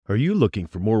Are you looking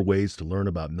for more ways to learn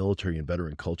about military and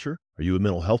veteran culture? Are you a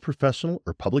mental health professional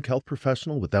or public health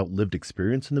professional without lived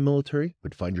experience in the military,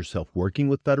 but find yourself working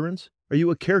with veterans? Are you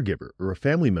a caregiver or a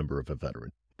family member of a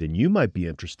veteran? Then you might be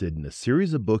interested in a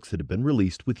series of books that have been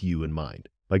released with you in mind.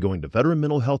 By going to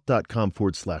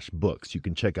veteranmentalhealth.com/books, you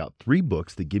can check out 3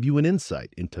 books that give you an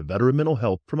insight into veteran mental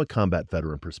health from a combat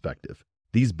veteran perspective.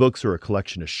 These books are a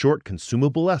collection of short,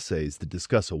 consumable essays that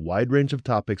discuss a wide range of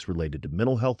topics related to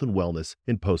mental health and wellness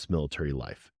in post-military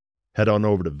life. Head on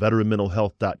over to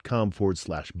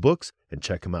veteranmentalhealth.com/books and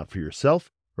check them out for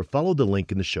yourself, or follow the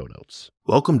link in the show notes.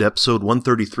 Welcome to episode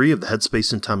 133 of the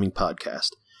Headspace and Timing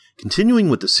podcast. Continuing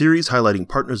with the series highlighting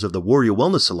partners of the Warrior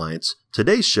Wellness Alliance,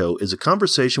 today's show is a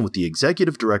conversation with the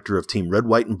Executive Director of Team Red,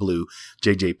 White, and Blue,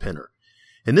 JJ Pinter.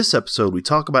 In this episode, we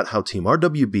talk about how Team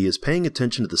RWB is paying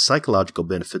attention to the psychological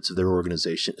benefits of their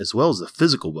organization as well as the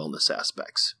physical wellness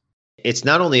aspects. It's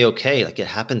not only okay, like it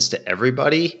happens to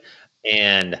everybody.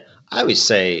 And I always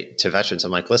say to veterans, I'm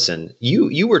like, listen,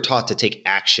 you were taught to take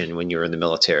action when you were in the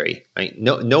military, right?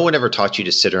 No one ever taught you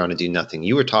to sit around and do nothing.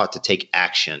 You were taught to take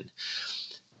action.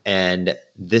 And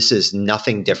this is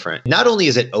nothing different. Not only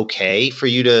is it okay for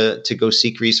you to go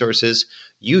seek resources,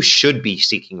 you should be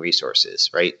seeking resources,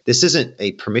 right? This isn't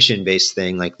a permission-based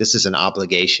thing. Like, this is an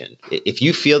obligation. If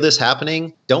you feel this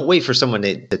happening, don't wait for someone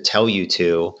to tell you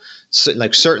to. So,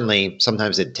 like, certainly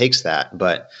sometimes it takes that,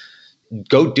 but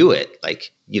go do it.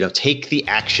 Like, take the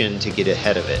action to get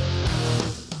ahead of it.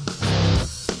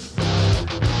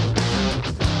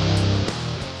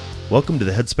 Welcome to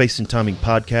the Headspace and Timing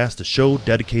podcast, a show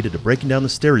dedicated to breaking down the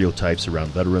stereotypes around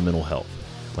veteran mental health.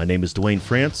 My name is Dwayne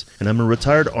France, and I'm a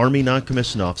retired Army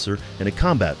non-commissioned officer and a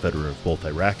combat veteran of both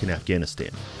Iraq and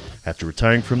Afghanistan. After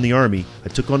retiring from the Army, I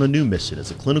took on a new mission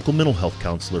as a clinical mental health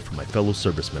counselor for my fellow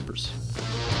service members.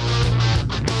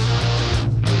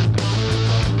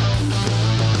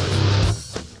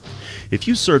 If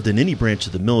you served in any branch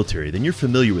of the military, then you're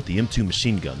familiar with the M2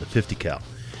 machine gun, the 50 cal.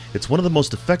 It's one of the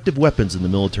most effective weapons in the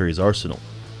military's arsenal.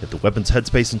 If the weapon's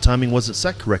headspace and timing wasn't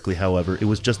set correctly, however, it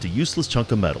was just a useless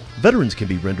chunk of metal. Veterans can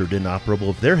be rendered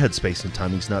inoperable if their headspace and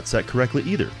timing's not set correctly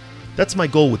either. That's my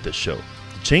goal with this show,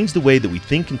 to change the way that we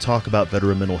think and talk about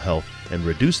veteran mental health and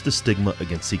reduce the stigma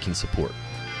against seeking support.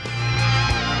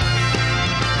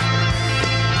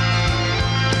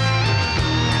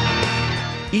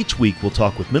 Each week, we'll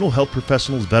talk with mental health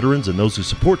professionals, veterans, and those who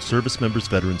support service members,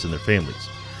 veterans, and their families.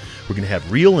 We're going to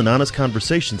have real and honest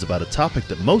conversations about a topic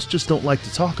that most just don't like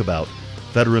to talk about,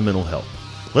 veteran mental health.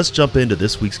 Let's jump into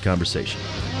this week's conversation.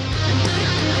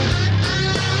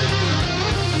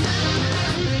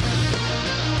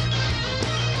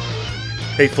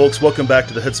 Hey folks, welcome back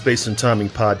to the Headspace and Timing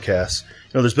podcast.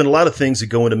 There's been a lot of things that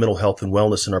go into mental health and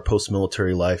wellness in our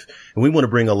post-military life, and we want to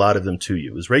bring a lot of them to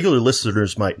you. As regular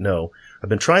listeners might know, I've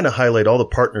been trying to highlight all the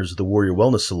partners of the Warrior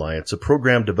Wellness Alliance, a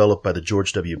program developed by the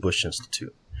George W. Bush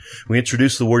Institute. We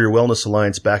introduced the Warrior Wellness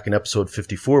Alliance back in episode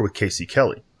 54 with Casey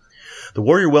Kelly. The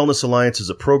Warrior Wellness Alliance is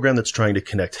a program that's trying to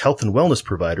connect health and wellness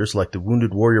providers like the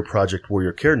Wounded Warrior Project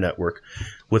Warrior Care Network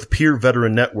with peer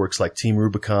veteran networks like Team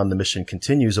Rubicon, The Mission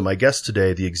Continues, and my guest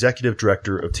today, the Executive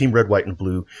Director of Team Red, White, and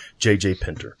Blue, JJ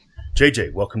Pinter.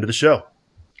 JJ, welcome to the show.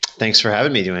 Thanks for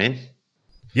having me, Dwayne.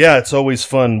 Yeah, it's always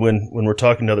fun when we're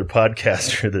talking to other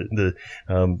podcasters.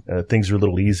 Things are a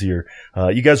little easier.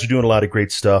 You guys are doing a lot of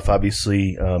great stuff.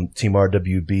 Obviously, Team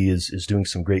RWB is doing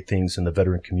some great things in the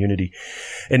veteran community,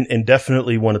 and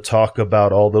definitely want to talk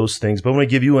about all those things. But I want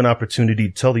to give you an opportunity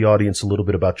to tell the audience a little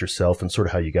bit about yourself and sort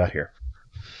of how you got here.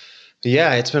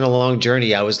 Yeah, it's been a long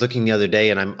journey. I was looking the other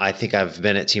day, and I think I've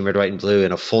been at Team Red, White, and Blue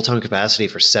in a full-time capacity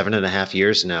for 7.5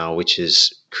 years now, which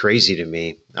is crazy to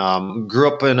me. Grew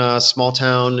up in a small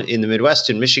town in the Midwest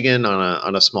in Michigan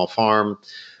on a small farm.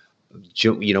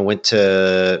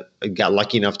 Got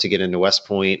lucky enough to get into West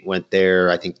Point. Went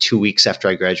there, I think, 2 weeks after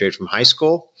I graduated from high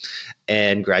school,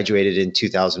 and graduated in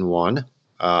 2001.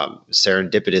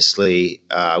 Serendipitously,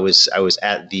 I was a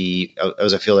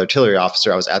field artillery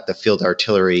officer. I was at the field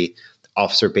artillery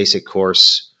officer basic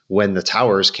course when the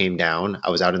towers came down. I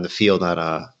was out in the field at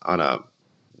a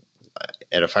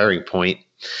firing point,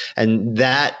 and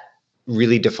that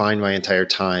really defined my entire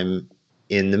time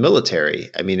in the military.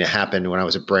 I mean, it happened when I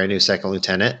was a brand new second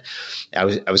lieutenant. I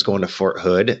was going to Fort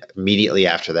Hood immediately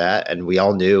after that, and we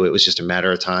all knew it was just a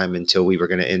matter of time until we were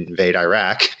going to invade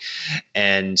Iraq.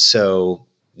 And so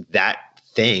that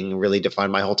thing really defined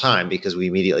my whole time, because we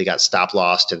immediately got stop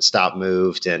lost and stop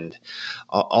moved and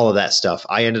all of that stuff.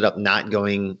 I ended up not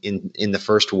going in the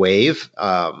first wave.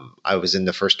 I was in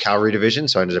the 1st Cavalry Division,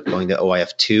 so I ended up going to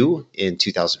OIF 2 in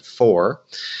 2004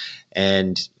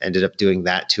 and ended up doing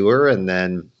that tour. And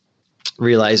then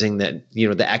realizing that,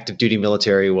 the active duty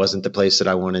military wasn't the place that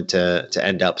I wanted to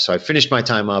end up. So I finished my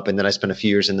time up, and then I spent a few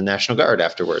years in the National Guard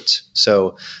afterwards.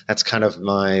 So that's kind of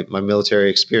my military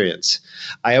experience.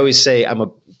 I always say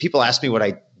people ask me what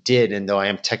I did, and though I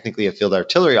am technically a field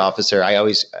artillery officer,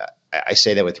 I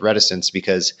say that with reticence,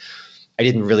 because I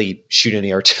didn't really shoot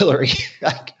any artillery.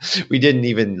 We didn't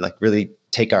even really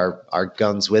take our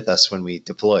guns with us when we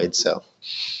deployed. So.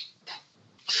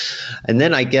 And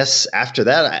then I guess after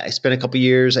that, I spent a couple of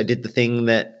years. I did the thing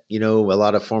that, a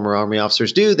lot of former Army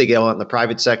officers do. They get out in the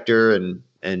private sector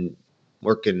and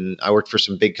work. And I worked for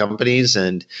some big companies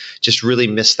and just really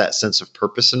missed that sense of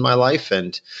purpose in my life.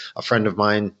 And a friend of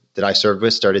mine that I served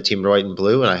with started Team Red, White, and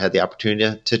Blue, and I had the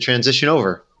opportunity to transition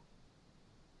over.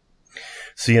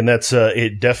 See, and that's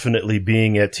it definitely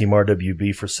being at Team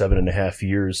RWB for 7.5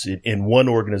 years in one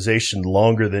organization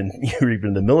longer than you're even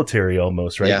in the military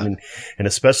almost, right? Yeah. And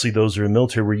especially those who are in the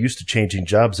military, we're used to changing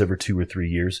jobs every 2 or 3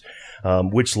 years,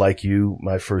 which, like you,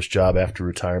 my first job after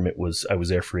retirement I was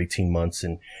there for 18 months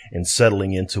and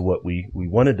settling into what we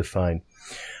wanted to find.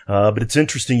 But it's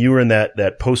interesting, you were in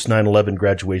that post 9/11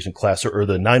 graduation class or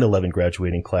the 9/11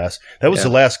 graduating class. That was the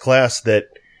last class that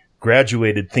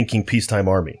graduated thinking peacetime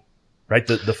Army. Right.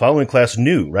 The following class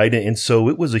knew, right. And so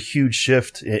it was a huge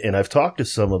shift. And I've talked to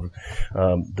some of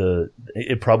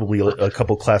probably a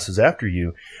couple classes after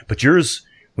you, but yours,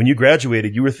 when you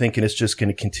graduated, you were thinking it's just going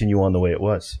to continue on the way it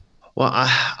was. Well,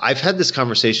 I've had this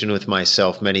conversation with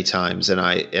myself many times, and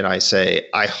I say,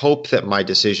 I hope that my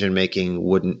decision making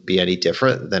wouldn't be any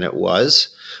different than it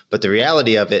was. But the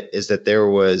reality of it is that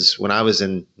when I was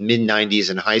in mid 90s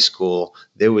in high school,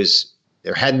 there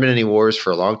hadn't been any wars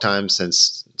for a long time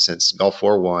since Gulf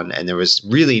War I, and there was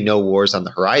really no wars on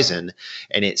the horizon.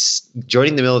 And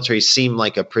joining the military seemed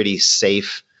like a pretty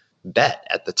safe bet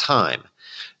at the time.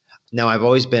 Now, I've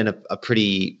always been a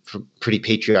pretty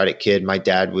patriotic kid. My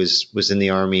dad was in the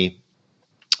Army.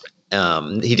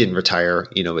 He didn't retire,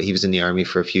 but he was in the Army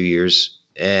for a few years.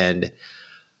 And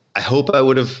I hope I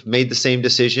would have made the same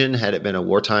decision had it been a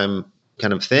wartime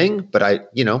kind of thing. But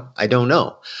I don't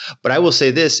know. But I will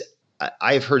say this.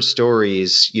 I've heard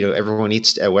stories, everyone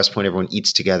eats at West Point, everyone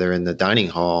eats together in the dining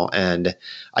hall. And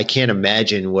I can't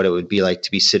imagine what it would be like to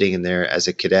be sitting in there as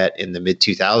a cadet in the mid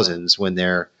 2000s when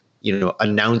they're,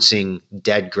 announcing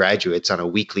dead graduates on a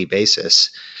weekly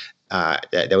basis.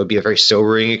 That would be a very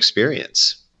sobering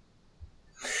experience.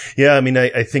 Yeah, I mean,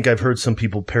 I think I've heard some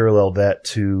people parallel that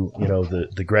to,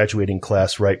 the graduating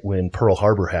class right when Pearl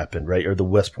Harbor happened, right? Or the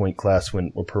West Point class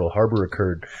when Pearl Harbor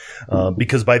occurred.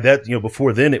 Because by that,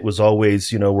 before then it was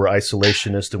always, we're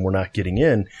isolationist and we're not getting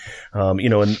in,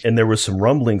 and there was some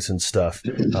rumblings and stuff.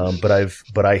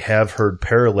 But I have heard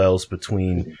parallels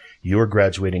between your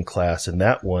graduating class and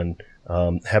that one,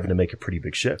 having to make a pretty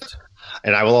big shift.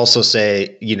 And I will also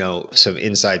say, some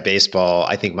inside baseball.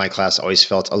 I think my class always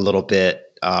felt a little bit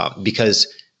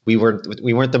because we weren't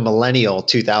the millennial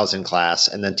 2000 class,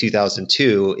 and then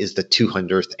 2002 is the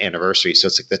 200th anniversary, so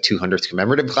it's like the 200th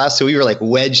commemorative class. So we were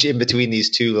wedged in between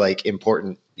these two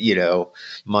important,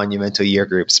 monumental year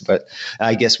groups. But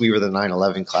I guess we were the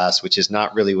 9/11 class, which is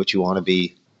not really what you want to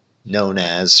be known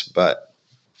as, but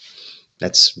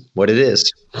that's what it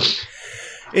is.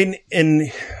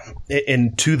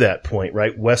 And to that point,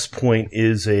 right, West Point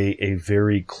is a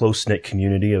very close-knit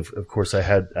community. Of course,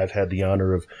 I've had the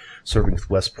honor of serving with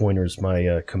West Pointers.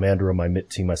 My commander on my MIT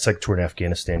team, my second tour in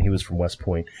Afghanistan, he was from West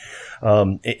Point.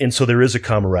 And so there is a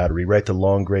camaraderie, right, the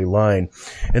long gray line.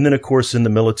 And then, of course, in the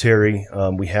military,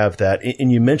 we have that.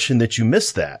 And you mentioned that you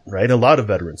miss that, right? A lot of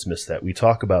veterans miss that. We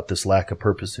talk about this lack of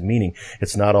purpose and meaning.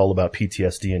 It's not all about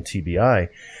PTSD and TBI.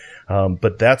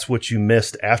 But that's what you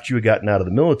missed after you had gotten out of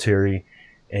the military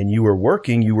and you were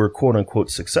working, you were quote unquote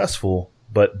successful,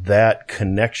 but that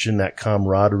connection, that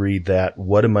camaraderie, that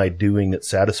what am I doing that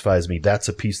satisfies me, that's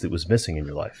a piece that was missing in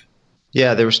your life.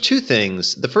 Yeah, there was two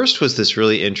things. The first was this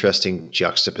really interesting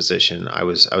juxtaposition. I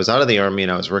was out of the Army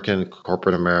and I was working in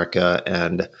corporate America,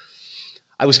 and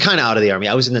I was kind of out of the Army.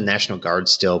 I was in the National Guard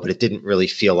still, but it didn't really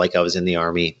feel like I was in the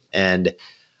Army. And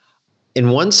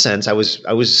in one sense, I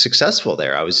was successful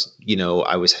there. I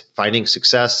was finding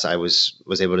success. I was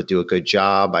able to do a good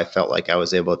job. I felt like I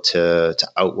was able to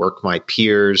outwork my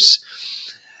peers.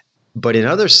 But in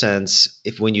other sense,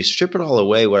 when you strip it all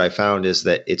away, what I found is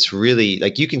that it's really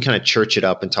you can kind of church it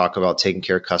up and talk about taking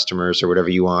care of customers or whatever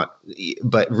you want,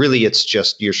 but really it's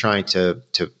just you're trying to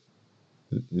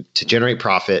generate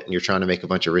profit, and you're trying to make a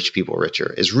bunch of rich people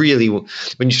richer. Is really,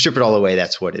 when you strip it all away,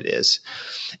 that's what it is.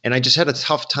 And I just had a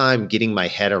tough time getting my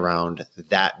head around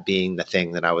that being the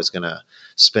thing that I was going to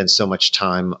spend so much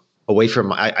time away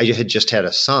from I had just had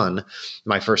a son,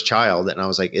 my first child, and I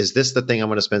was like, is this the thing I'm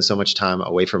going to spend so much time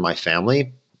away from my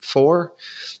family for?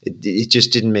 It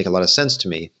just didn't make a lot of sense to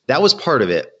me. That was part of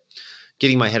it,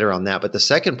 getting my head around that. But the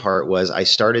second part was I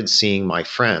started seeing my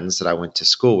friends that I went to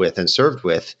school with and served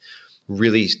with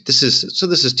really, this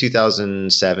is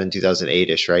 2007,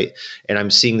 2008-ish, right? And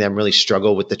I'm seeing them really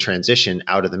struggle with the transition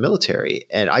out of the military.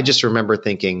 And I just remember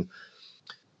thinking,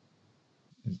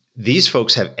 these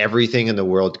folks have everything in the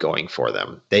world going for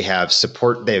them. They have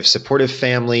support. They have supportive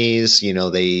families. You know,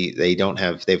 they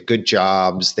have good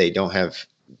jobs. They don't have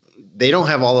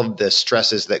all of the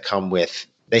stresses that come with.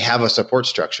 They have a support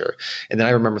structure. And then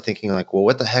I remember thinking like, well,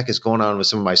 what the heck is going on with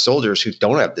some of my soldiers who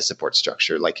don't have the support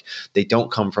structure? Like they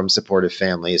don't come from supportive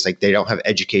families. Like they don't have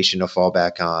education to fall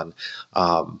back on.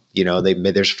 You know,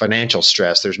 there's financial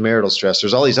stress, there's marital stress,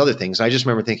 there's all these other things. And I just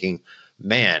remember thinking,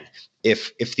 man,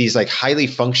 if these like highly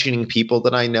functioning people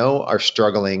that I know are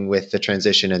struggling with the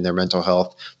transition in their mental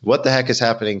health, what the heck is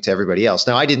happening to everybody else?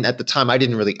 Now, at the time, I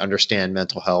didn't really understand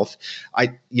mental health.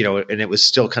 And it was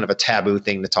still kind of a taboo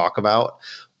thing to talk about.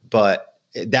 But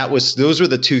those were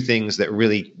the two things that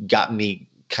really got me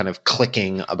kind of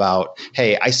clicking about,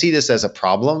 hey, I see this as a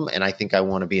problem and I think I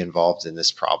want to be involved in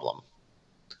this problem.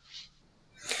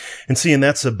 And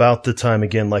that's about the time,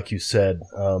 again, like you said,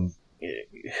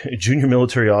 junior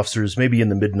military officers, maybe in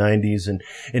the mid 90s,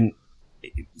 and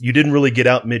you didn't really get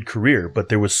out mid-career, but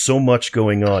there was so much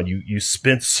going on. You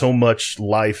spent so much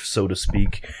life, so to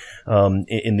speak,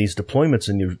 in these deployments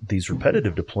and these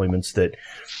repetitive deployments that,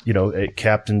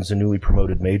 captains and newly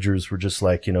promoted majors were just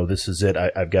like, this is it.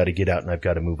 I've got to get out and I've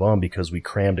got to move on because we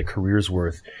crammed a career's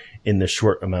worth in this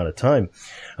short amount of time.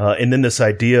 And then this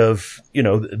idea of,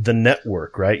 the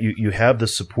network, right? You have the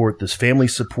support, this family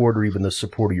support, or even the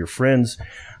support of your friends.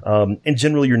 And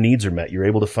generally your needs are met. You're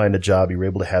able to find a job. You're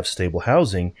able to have stable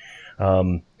housing.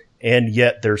 And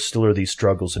yet there still are these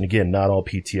struggles. And again, not all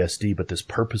PTSD, but this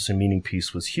purpose and meaning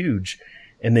piece was huge.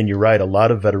 And then you're right. A lot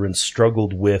of veterans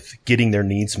struggled with getting their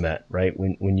needs met, right?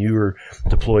 When you were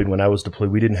deployed, when I was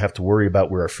deployed, we didn't have to worry about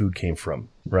where our food came from,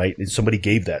 right? Somebody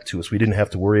gave that to us. We didn't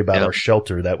have to worry about our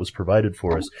shelter that was provided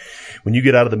for us. When you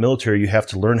get out of the military, you have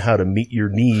to learn how to meet your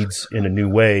needs in a new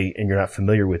way, and you're not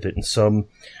familiar with it. And some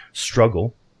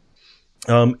struggle.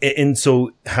 And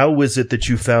so how is it that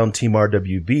you found Team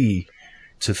RWB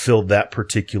to fill that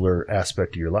particular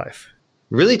aspect of your life?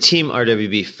 Really, Team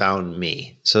RWB found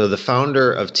me. So the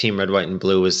founder of Team Red, White, and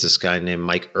Blue was this guy named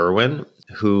Mike Irwin,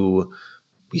 who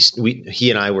he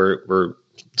and I were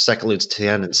second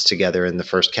lieutenants together in the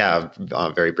first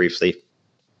Cav very briefly.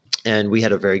 And we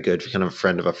had a very good kind of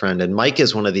friend of a friend. And Mike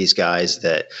is one of these guys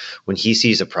that when he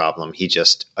sees a problem, he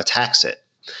just attacks it.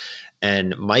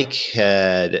 And Mike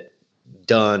had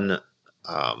done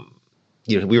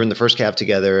we were in the first Cav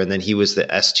together, and then he was the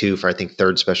S2 for, I think,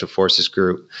 3rd Special Forces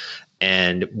Group,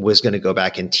 and was going to go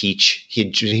back and teach.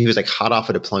 He was like hot off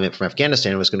a deployment from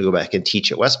Afghanistan and was going to go back and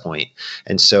teach at West Point.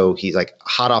 And so he's like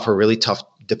hot off a really tough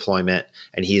deployment,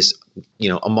 and he's,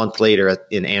 a month later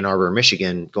in Ann Arbor,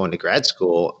 Michigan, going to grad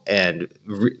school, and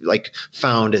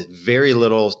found very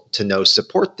little to no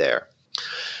support there.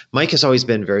 Mike has always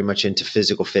been very much into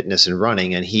physical fitness and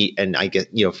running, and I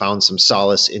found some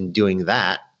solace in doing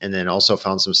that, and then also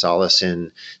found some solace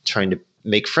in trying to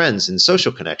make friends and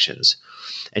social connections.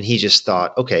 And he just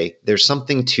thought, okay, there's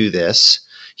something to this.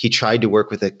 He tried to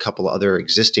work with a couple other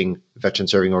existing veteran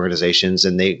serving organizations,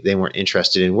 and they weren't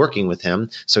interested in working with him.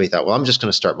 So he thought, well, I'm just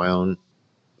going to start my own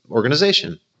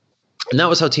organization. And that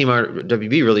was how Team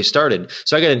RWB really started.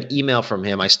 So I got an email from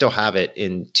him. I still have it,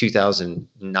 in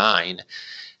 2009.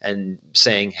 And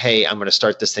saying, hey, I'm going to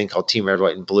start this thing called Team Red,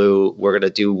 White, and Blue. We're going to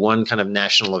do one kind of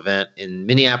national event in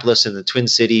Minneapolis and the Twin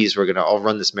Cities. We're going to all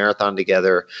run this marathon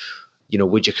together.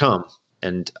 Would you come?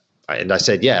 And I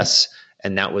said yes.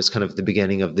 And that was kind of the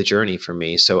beginning of the journey for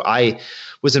me. So I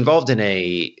was involved in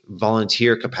a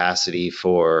volunteer capacity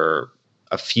for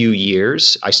a few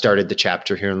years. I started the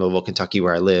chapter here in Louisville, Kentucky,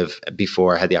 where I live,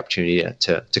 before I had the opportunity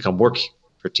to come work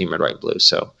for Team Red, White, and Blue.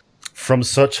 So from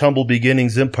such humble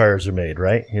beginnings, empires are made,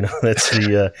 right? That's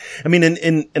the,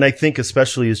 and I think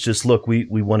especially is just, look, we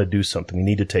want to do something. We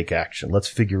need to take action. Let's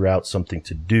figure out something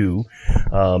to do,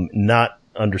 not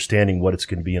understanding what it's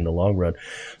going to be in the long run.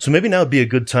 So maybe now would be a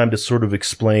good time to sort of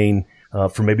explain,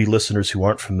 for maybe listeners who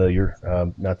aren't familiar,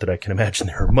 not that I can imagine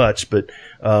there are much, but,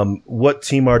 what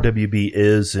Team RWB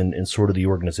is and sort of the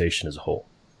organization as a whole.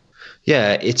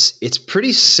 Yeah, it's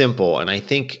pretty simple, and I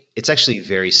think it's actually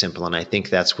very simple, and I think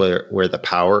that's where the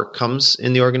power comes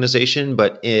in the organization.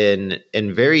 But in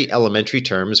very elementary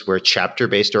terms, we're a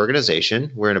chapter-based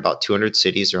organization. We're in about 200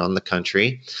 cities around the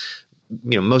country.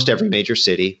 most every major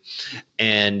city.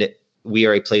 And we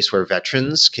are a place where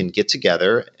veterans can get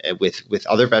together with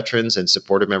other veterans and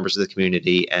supportive members of the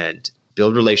community and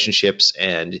build relationships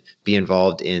and be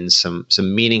involved in some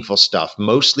meaningful stuff,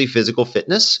 mostly physical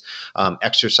fitness.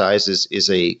 Exercise is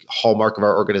a hallmark of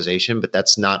our organization, but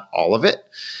that's not all of it.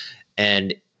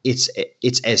 And it's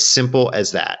as simple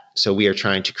as that. So we are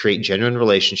trying to create genuine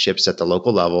relationships at the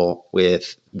local level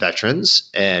with veterans,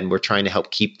 and we're trying to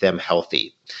help keep them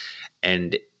healthy.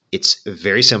 And it's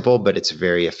very simple, but it's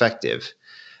very effective.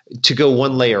 To go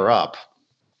one layer up,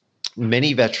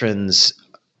 many veterans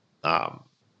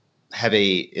have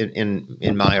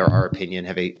in my or our opinion,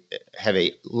 have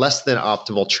a less than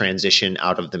optimal transition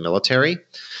out of the military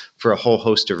for a whole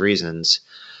host of reasons.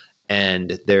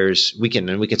 And we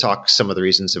can talk some of the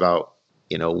reasons about,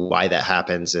 why that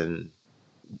happens and,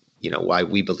 why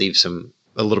we believe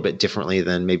a little bit differently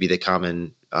than maybe the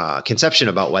common conception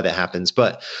about why that happens.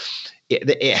 But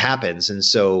it happens. And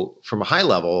so from a high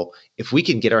level, if we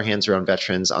can get our hands around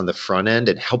veterans on the front end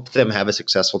and help them have a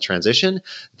successful transition,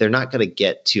 they're not going to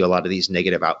get to a lot of these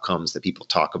negative outcomes that people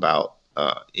talk about,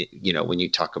 when you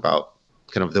talk about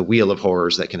kind of the wheel of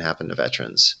horrors that can happen to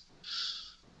veterans.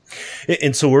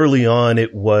 And so early on,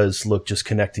 it was, just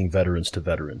connecting veterans to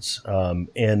veterans,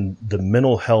 and the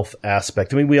mental health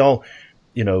aspect. I mean, we all,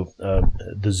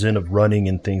 the zen of running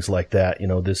and things like that,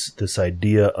 this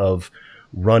idea of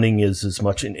running is as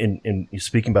much in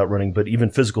speaking about running, but even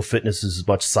physical fitness is as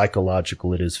much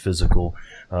psychological. It is physical.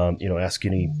 Ask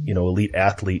any, elite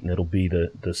athlete and it'll be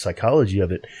the psychology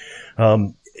of it.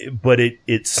 But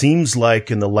it seems like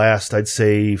in the last, I'd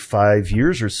say 5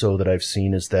 years or so that I've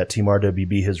seen is that Team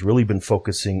RWB has really been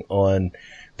focusing on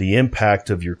the impact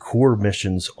of your core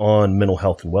missions on mental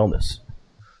health and wellness.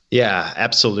 Yeah,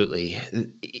 absolutely.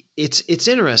 It's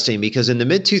interesting because in the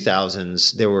mid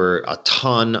 2000s, there were a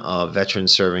ton of veteran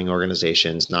serving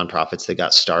organizations, nonprofits that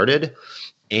got started.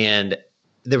 And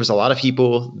there was a lot of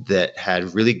people that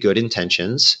had really good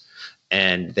intentions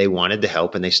and they wanted to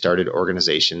help and they started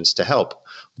organizations to help.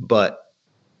 But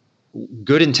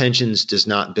good intentions does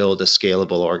not build a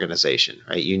scalable organization,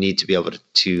 right? You need to be able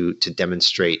to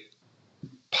demonstrate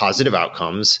positive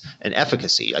outcomes and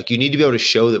efficacy. Like you need to be able to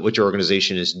show that what your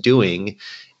organization is doing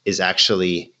is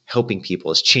actually helping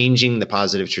people, is changing the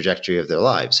positive trajectory of their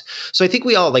lives. So I think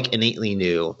we all innately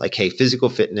knew hey, physical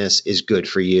fitness is good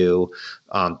for you.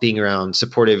 Being around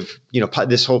supportive,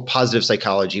 this whole positive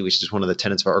psychology, which is one of the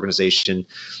tenets of our organization,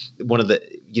 one of the,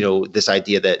 this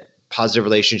idea that positive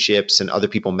relationships and other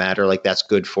people matter, that's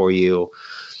good for you.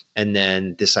 And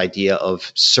then this idea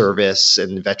of service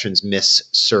and veterans miss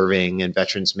serving and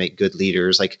veterans make good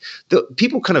leaders. The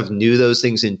people kind of knew those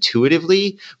things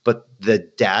intuitively, but the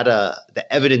data,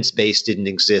 the evidence base didn't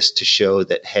exist to show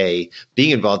that, hey, being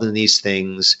involved in these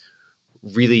things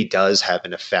really does have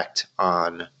an effect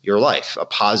on your life, a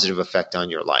positive effect on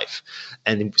your life.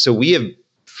 And so we have,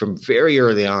 from very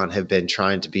early on, have been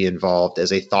trying to be involved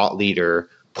as a thought leader,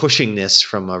 pushing this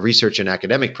from a research and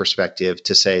academic perspective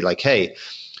to say hey,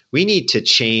 we need to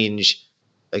change,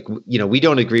 we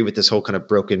don't agree with this whole kind of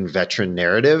broken veteran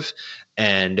narrative,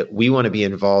 and we want to be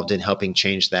involved in helping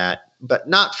change that, but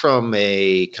not from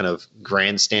a kind of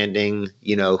grandstanding,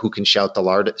 who can shout the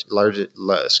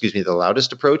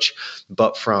loudest approach,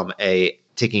 but from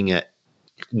taking a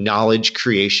knowledge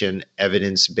creation,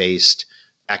 evidence-based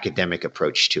academic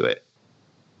approach to it,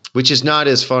 which is not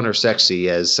as fun or sexy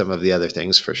as some of the other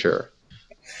things for sure.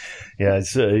 Yeah,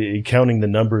 it's, counting the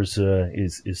numbers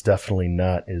is definitely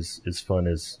not as fun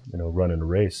as running a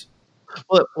race.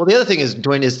 Well, the other thing is,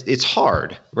 Dwayne, is it's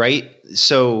hard, right?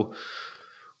 So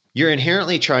you're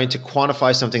inherently trying to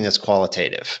quantify something that's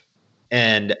qualitative.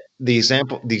 And the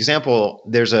example,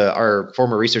 there's our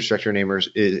former research director name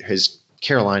is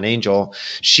Caroline Angel.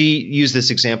 She used this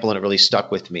example and it really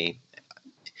stuck with me.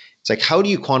 It's how do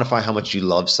you quantify how much you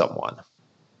love someone,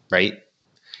 right?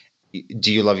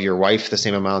 Do you love your wife the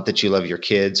same amount that you love your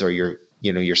kids or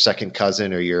your second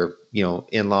cousin or your,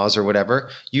 in-laws or whatever?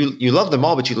 You love them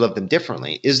all, but you love them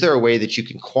differently. Is there a way that you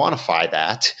can quantify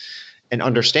that and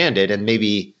understand it and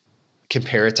maybe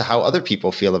compare it to how other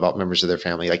people feel about members of their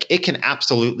family? It can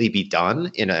absolutely be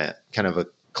done in a kind of a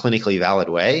clinically valid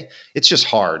way. It's just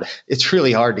hard. It's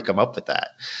really hard to come up with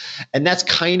that. And that's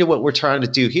kind of what we're trying to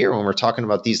do here when we're talking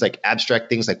about these abstract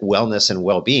things like wellness and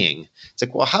well-being. It's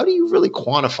well, how do you really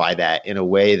quantify that in a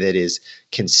way that is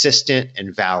consistent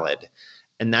and valid?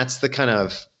 And that's the kind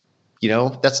of,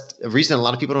 that's the reason a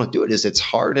lot of people don't do it, is it's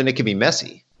hard and it can be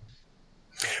messy.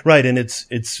 Right. And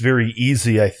it's very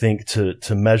easy, I think,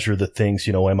 to measure the things,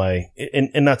 am I, and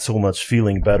not so much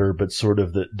feeling better, but sort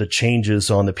of the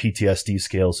changes on the PTSD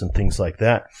scales and things like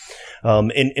that.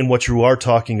 And what you are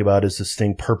talking about is this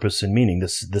thing, purpose and meaning,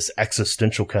 this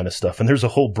existential kind of stuff. And there's a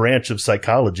whole branch of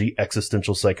psychology,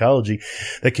 existential psychology,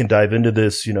 that can dive into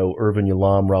this, Irvin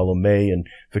Yalom, Rollo May, and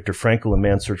Viktor Frankl and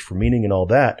Man's Search for Meaning and all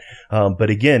that. But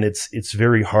again, it's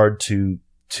very hard to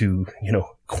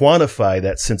quantify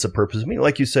that sense of purpose. I mean,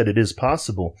 like you said, it is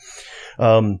possible.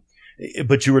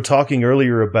 But you were talking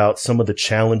earlier about some of the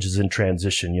challenges in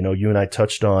transition. You and I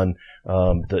touched on,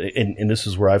 and this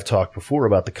is where I've talked before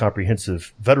about the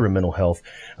comprehensive veteran mental health.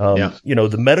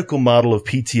 The medical model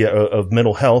of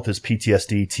mental health is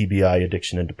PTSD, TBI,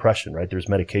 addiction, and depression, right? There's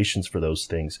medications for those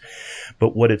things.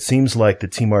 But what it seems like the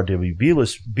Team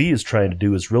RWB is trying to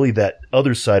do is really that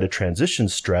other side of transition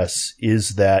stress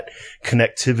is that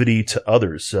connectivity to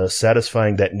others,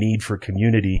 satisfying that need for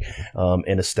community,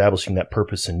 and establishing that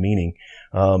purpose and meaning.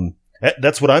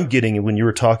 That's what I'm getting when you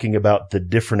were talking about the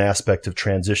different aspect of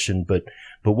transition. But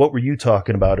what were you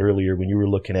talking about earlier when you were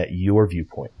looking at your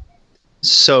viewpoint?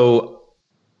 So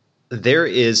there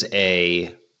is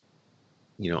this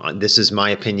is my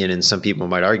opinion, and some people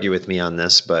might argue with me on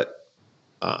this, but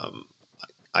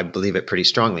I believe it pretty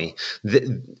strongly.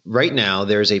 Right now,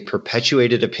 there's a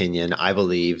perpetuated opinion, I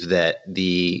believe, that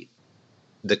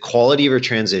the quality of your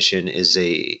transition is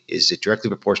directly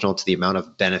proportional to the amount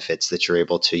of benefits that you're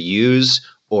able to use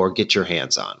or get your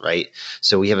hands on, right?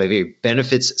 So we have a very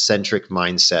benefits-centric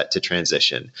mindset to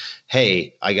transition.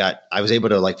 Hey, I was able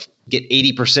to get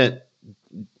 80%,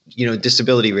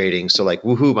 disability rating. So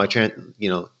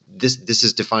woohoo, this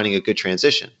is defining a good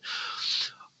transition.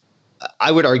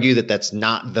 I would argue that that's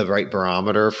not the right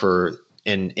barometer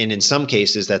and in some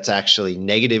cases that's actually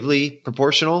negatively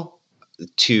proportional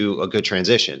to a good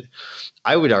transition.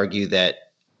 I would argue that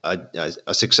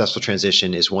a successful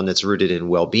transition is one that's rooted in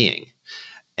well-being,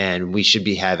 and we should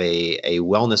have a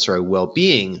wellness or a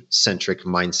well-being centric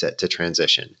mindset to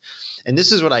transition. And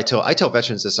this is what I tell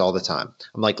veterans this all the time.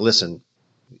 I'm like, listen,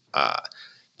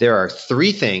 there are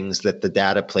 3 things that the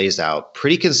data plays out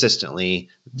pretty consistently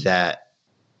that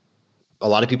a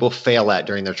lot of people fail at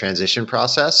during their transition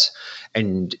process,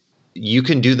 and you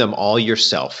can do them all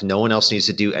yourself. No one else needs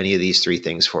to do any of these 3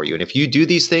 things for you. And if you do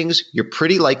these things, you're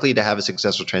pretty likely to have a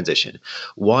successful transition.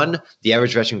 1, the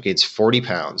average veteran gains 40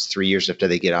 pounds 3 years after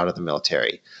they get out of the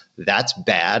military. That's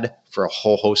bad for a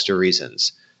whole host of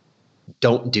reasons.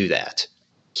 Don't do that.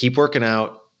 Keep working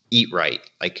out, eat right.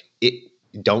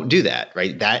 Don't do that,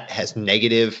 right? That has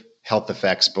negative health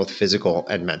effects, both physical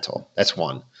and mental. That's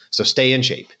 1. So stay in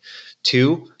shape.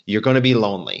 2, you're going to be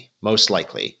lonely, most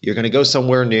likely. You're going to go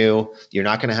somewhere new. You're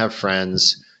not going to have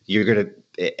friends. You're going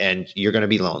to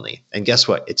be lonely. And guess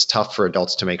what? It's tough for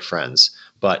adults to make friends,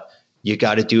 but you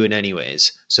got to do it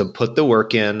anyways. So put the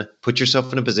work in, put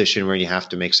yourself in a position where you have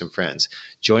to make some friends.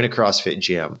 Join a CrossFit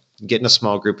gym, get in a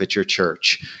small group at your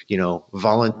church,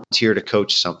 volunteer to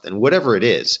coach something, whatever it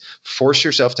is. Force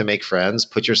yourself to make friends,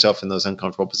 put yourself in those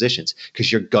uncomfortable positions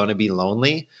because you're going to be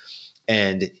lonely.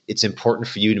 And it's important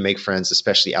for you to make friends,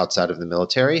 especially outside of the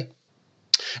military.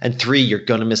 And 3, you're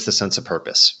going to miss the sense of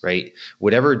purpose, right?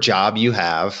 Whatever job you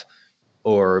have,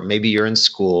 or maybe you're in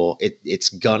school,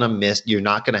 you're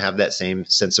not going to have that same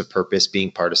sense of purpose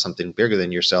being part of something bigger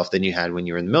than yourself than you had when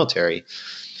you were in the military.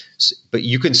 But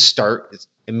you can start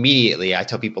immediately. I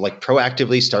tell people,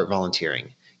 proactively start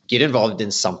volunteering. Get involved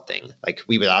in something.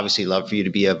 We would obviously love for you to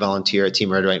be a volunteer at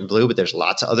Team Red, White, and Blue, but there's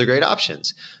lots of other great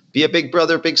options. Be a big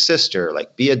brother, big sister,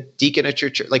 be a deacon at your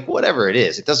church, whatever it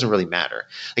is. It doesn't really matter.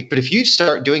 But if you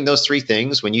start doing those 3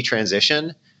 things when you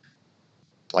transition,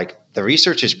 the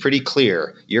research is pretty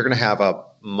clear. You're going to have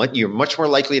you're much more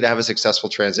likely to have a successful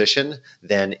transition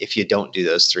than if you don't do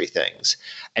those 3 things.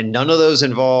 And none of those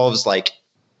involves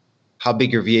how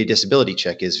big your VA disability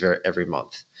check is every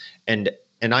month. And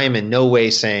I am in no way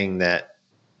saying that,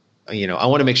 I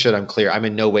want to make sure that I'm clear. I'm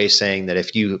in no way saying that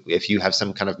if you have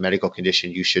some kind of medical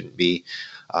condition, you shouldn't be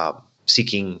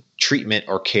seeking treatment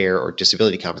or care or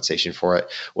disability compensation for it.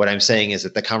 What I'm saying is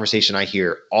that the conversation I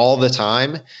hear all the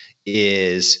time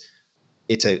is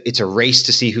it's a race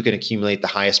to see who can accumulate the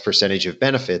highest percentage of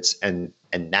benefits. And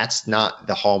that's not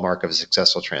the hallmark of a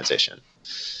successful transition.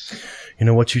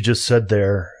 What you just said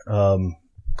there,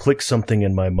 clicked something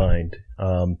in my mind.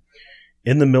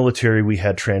 in the military, we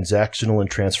had transactional and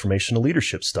transformational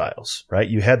leadership styles, right?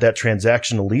 You had that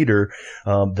transactional leader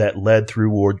that led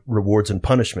through rewards and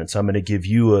punishments. I'm going to give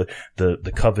you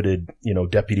the coveted,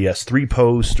 Deputy S3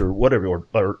 post or whatever, or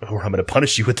I'm going to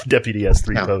punish you with the Deputy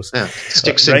S3 post. Yeah.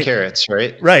 Sticks and carrots,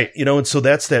 right? Right. And so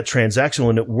that's that transactional,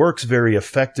 and it works very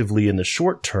effectively in the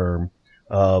short term.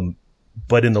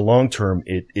 But in the long term,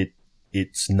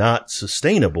 it's not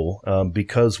sustainable,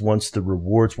 because once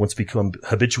become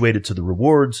habituated to the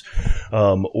rewards,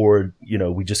 or,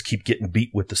 we just keep getting beat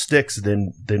with the sticks,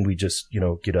 then we just,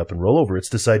 get up and roll over. It's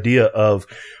this idea of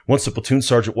once the platoon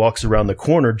sergeant walks around the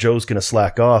corner, Joe's going to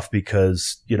slack off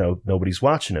because, nobody's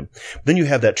watching him. Then you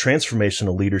have that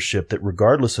transformational leadership that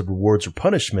regardless of rewards or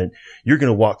punishment, you're going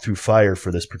to walk through fire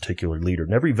for this particular leader.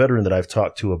 And every veteran that I've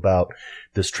talked to about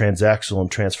this transactional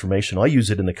and transformational, I use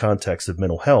it in the context of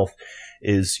mental health,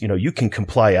 is, you can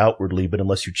comply outwardly, but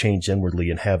unless you change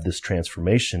inwardly and have this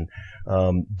transformation,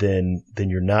 then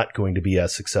you're not going to be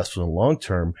as successful in the long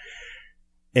term.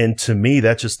 And to me,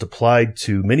 that just applied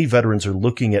to many veterans are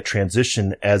looking at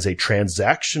transition as a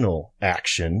transactional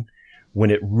action when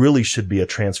it really should be a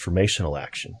transformational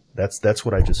action. That's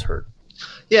what I just heard.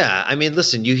 Yeah. I mean,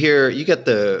 listen, you get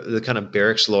the kind of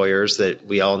barracks lawyers that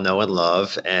we all know and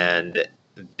love. And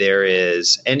there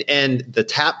is, and the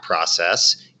TAP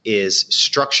process is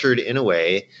structured in a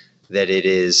way that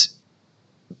it's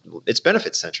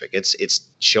benefit centric. It's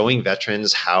showing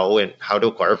veterans how to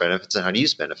acquire benefits and how to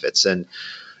use benefits. And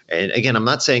again, I'm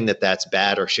not saying that that's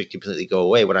bad or should completely go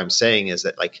away. What I'm saying is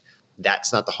that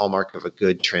that's not the hallmark of a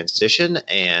good transition,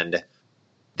 and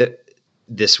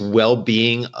this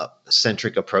well-being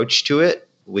centric approach to it,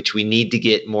 which we need to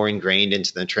get more ingrained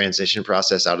into the transition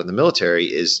process out of the military,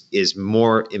 is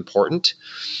more important.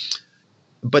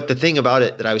 But the thing about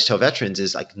it that I always tell veterans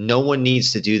is no one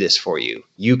needs to do this for you.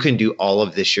 You can do all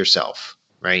of this yourself,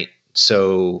 right?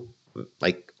 So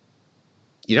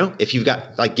if you've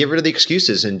got get rid of the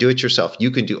excuses and do it yourself.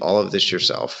 You can do all of this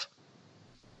yourself.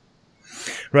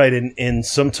 Right. And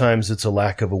sometimes it's a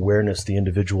lack of awareness. The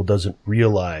individual doesn't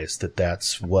realize that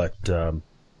that's what,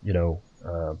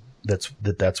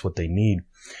 that's what they need.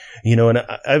 And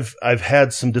I've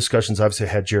had some discussions. Obviously, I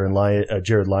had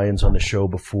Jared Lyons on the show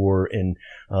before, and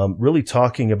really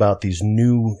talking about these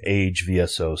new age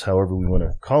VSOs, however we want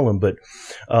to call them. But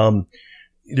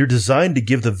they're designed to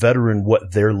give the veteran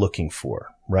what they're looking for,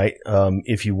 right?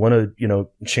 If you want to,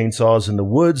 chainsaws in the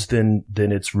woods, then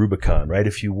it's Rubicon, right?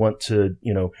 If you want to,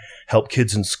 help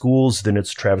kids in schools, then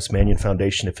it's Travis Manion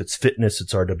Foundation. If it's fitness,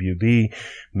 it's RWB.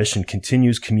 Mission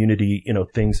Continues, community,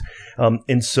 things.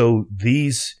 And so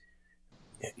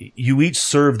you each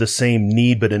serve the same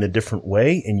need, but in a different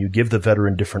way, and you give the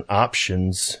veteran different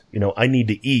options. I need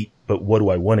to eat, but what do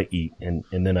I want to eat? And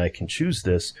then I can choose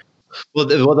this. Well,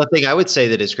 the thing I would say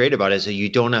that is great about it is that you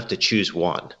don't have to choose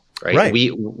one, right?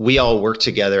 We all work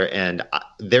together, and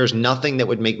there's nothing that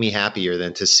would make me happier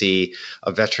than to see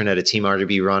a veteran at a Team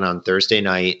RWB run on Thursday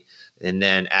night, and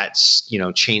then at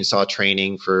chainsaw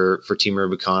training for Team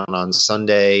Rubicon on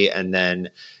Sunday, and then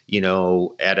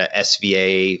at a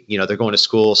SVA, they're going to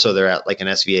school, so they're at an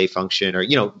SVA function, or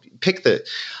pick the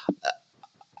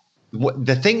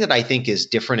thing that I think is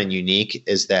different and unique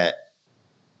is that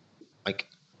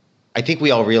I think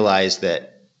we all realize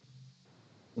that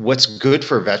what's good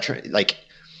for veteran,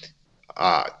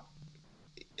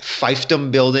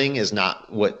 fiefdom building is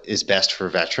not what is best for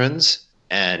veterans.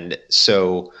 And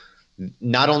so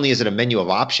not only is it a menu of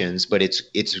options, but it's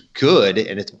good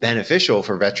and it's beneficial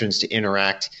for veterans to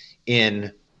interact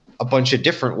in a bunch of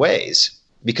different ways,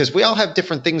 because we all have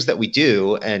different things that we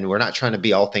do, and we're not trying to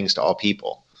be all things to all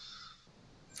people.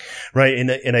 Right.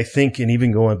 And I think, and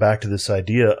even going back to this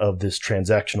idea of this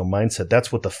transactional mindset,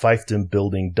 that's what the fiefdom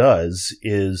building does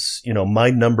is, my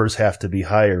numbers have to be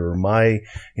higher, or my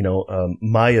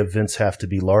events have to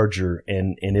be larger.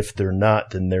 And if they're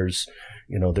not, then there's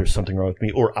something wrong with me,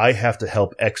 or I have to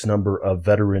help X number of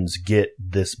veterans get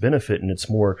this benefit. And it's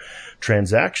more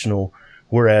transactional.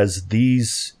 Whereas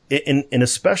these, and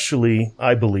especially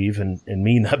I believe, and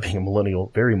me not being a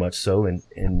millennial, very much so.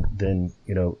 And then,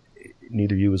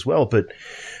 neither you as well, but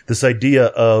this idea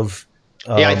of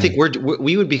I think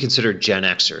we would be considered Gen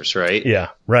Xers, right?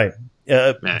 Yeah, right.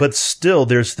 But still,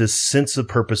 there's this sense of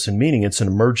purpose and meaning. It's an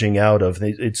emerging out of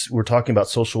we're talking about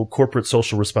corporate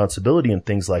social responsibility and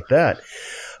things like that,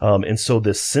 and so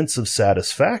this sense of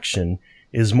satisfaction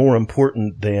is more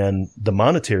important than the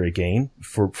monetary gain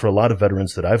for a lot of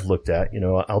veterans that I've looked at.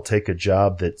 I'll take a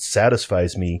job that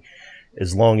satisfies me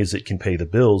as long as it can pay the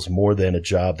bills, more than a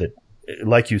job that,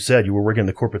 like you said, you were working in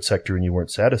the corporate sector and you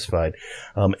weren't satisfied.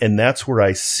 And that's where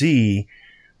I see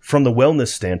from the wellness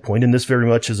standpoint, and this very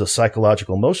much is a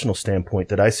psychological, emotional standpoint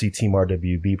that I see Team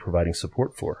RWB providing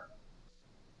support for.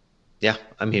 Yeah,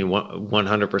 I mean,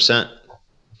 100%.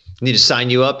 Need to sign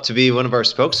you up to be one of our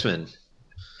spokesmen.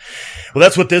 Well,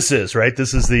 that's what this is, right?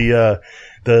 This is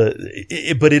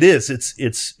but it is.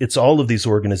 It's all of these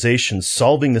organizations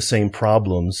solving the same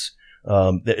problems,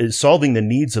 solving the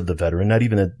needs of the veteran. Not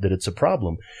even that it's a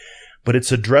problem, but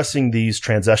it's addressing these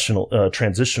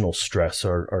transitional stress.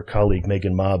 Our colleague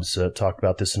Megan Mobbs talked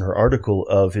about this in her article.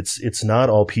 Of it's not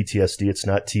all PTSD, it's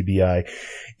not TBI,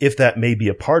 if that may be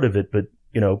a part of it, but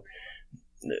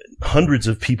hundreds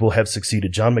of people have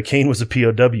succeeded. John McCain was a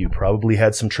POW, probably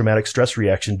had some traumatic stress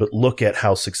reaction, but look at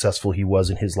how successful he was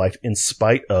in his life in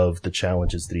spite of the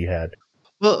challenges that he had.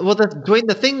 Well, Dwayne,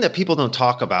 the thing that people don't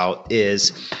talk about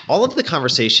is all of the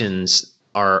conversations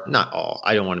are not all,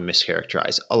 I don't want to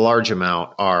mischaracterize, a large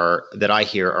amount that I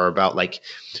hear are about like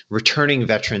returning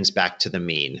veterans back to the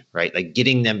mean, right? Like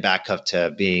getting them back up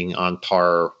to being on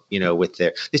par, with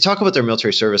they talk about their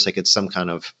military service like it's some kind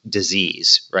of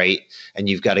disease, right? And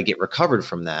you've got to get recovered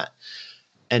from that.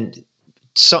 And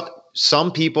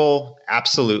some people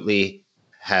absolutely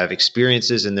have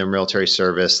experiences in their military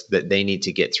service that they need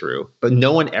to get through. But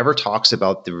no one ever talks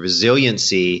about the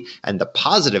resiliency and the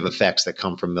positive effects that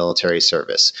come from military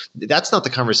service. That's not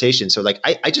the conversation. So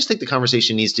I just think the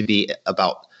conversation needs to be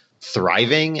about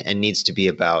thriving and needs to be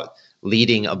about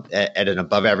leading at an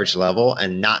above average level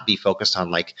and not be focused on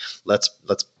let's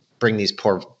bring these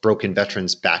poor broken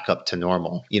veterans back up to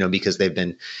normal, because they've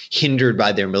been hindered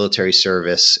by their military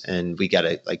service and we got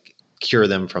to cure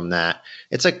them from that.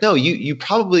 It's no, you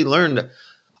probably learned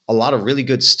a lot of really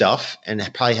good stuff and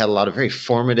probably had a lot of very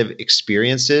formative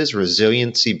experiences,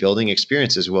 resiliency building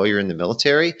experiences while you're in the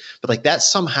military, but that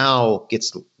somehow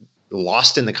gets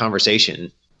lost in the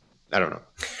conversation. I don't know.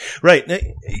 Right.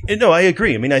 No, I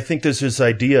agree. I mean, I think there's this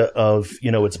idea of,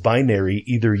 it's binary.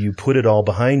 Either you put it all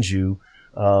behind you,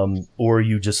 or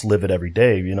you just live it every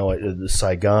day. The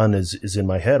Saigon is in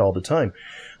my head all the time.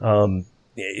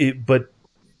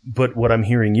 But what I'm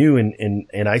hearing you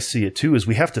and I see it too is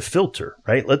we have to filter,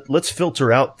 right? Let's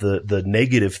filter out the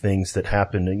negative things that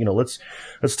happen. And,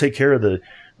 let's take care of the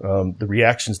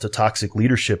reactions to toxic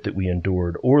leadership that we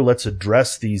endured, or let's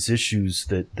address these issues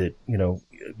that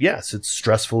yes, it's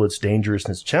stressful, it's dangerous,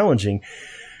 and it's challenging,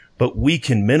 but we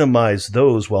can minimize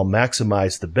those while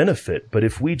maximize the benefit. But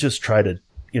if we just try to,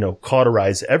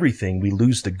 cauterize everything, we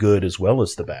lose the good as well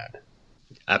as the bad.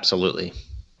 Absolutely.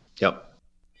 Yep.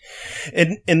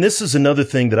 And this is another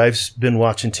thing that I've been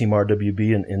watching Team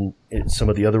RWB and some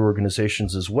of the other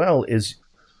organizations as well, is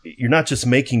you're not just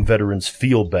making veterans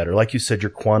feel better. Like you said,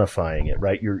 you're quantifying it,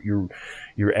 right?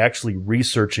 You're actually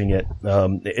researching it.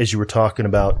 As you were talking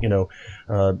about,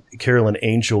 Carolyn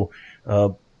Angel,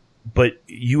 but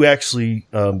you actually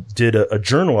did a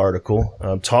journal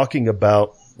article talking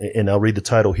about, and I'll read the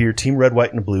title here, Team Red,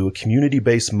 White, and Blue, a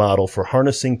community-based model for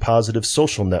harnessing positive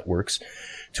social networks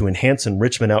to enhance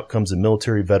enrichment outcomes in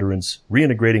military veterans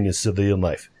reintegrating in civilian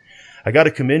life. I got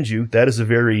to commend you. That is a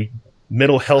very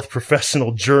mental health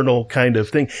professional journal kind of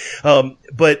thing.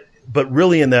 But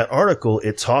really in that article,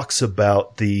 it talks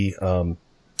about the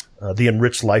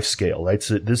enriched life scale, right?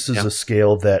 So this is a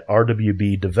scale that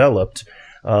RWB developed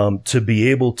to be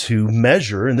able to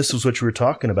measure, and this is what you were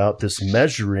talking about, this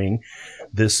measuring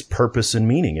this purpose and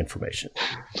meaning information.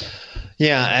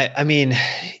 Yeah, I mean,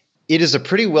 it is a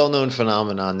pretty well-known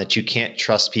phenomenon that you can't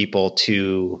trust people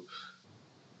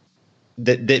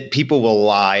that people will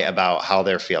lie about how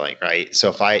they're feeling, right? So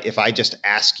if I just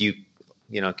ask you,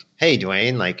 hey,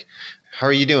 Dwayne, how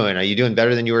are you doing? Are you doing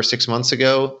better than you were 6 months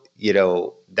ago?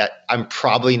 That I'm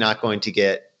probably not going to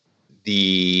get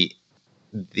the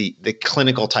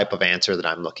clinical type of answer that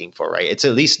I'm looking for, right? It's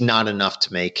at least not enough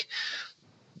to make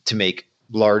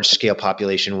large scale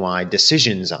population wide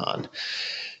decisions on.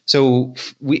 So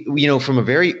we, from a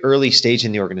very early stage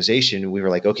in the organization, we were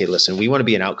like, okay, listen, we want to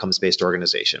be an outcomes based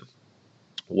organization.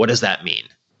 What does that mean?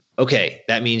 Okay,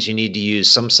 that means you need to use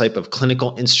some type of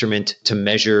clinical instrument to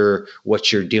measure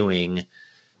what you're doing.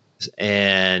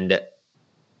 And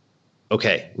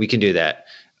okay, we can do that.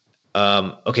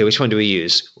 Okay, which one do we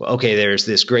use? Well, okay, there's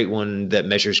this great one that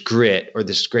measures grit, or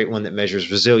this great one that measures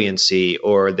resiliency,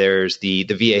 or there's the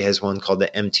VA has one called the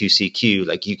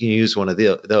M2CQ. You can use one of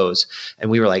those. And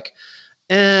we were like,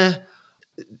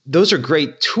 those are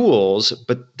great tools,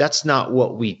 but that's not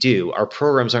what we do. Our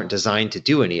programs aren't designed to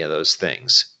do any of those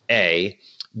things. A.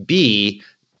 B,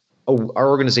 our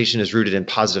organization is rooted in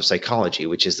positive psychology,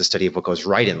 which is the study of what goes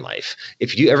right in life.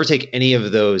 If you ever take any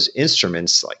of those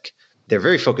instruments, they're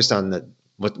very focused on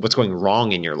what's going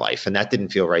wrong in your life. And that didn't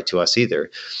feel right to us either.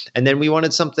 And then we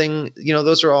wanted something,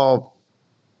 those are all,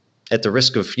 at the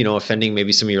risk of, offending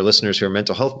maybe some of your listeners who are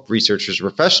mental health researchers,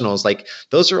 professionals, like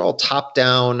those are all top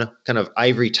down kind of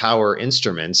ivory tower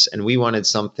instruments. And we wanted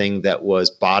something that was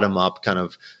bottom up, kind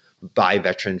of by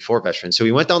veteran for veterans. So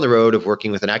we went down the road of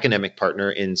working with an academic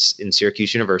partner in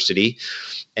Syracuse University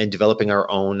and developing our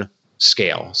own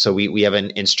scale. So we have an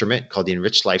instrument called the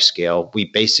Enriched Life Scale. We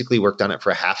basically worked on it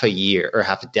for half a year or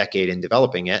half a decade in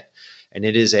developing it. And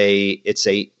it's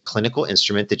a clinical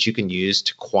instrument that you can use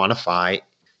to quantify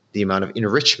the amount of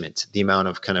enrichment, the amount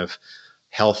of kind of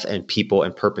health and people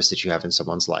and purpose that you have in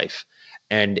someone's life.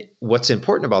 And what's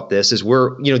important about this is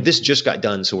this just got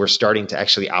done. So we're starting to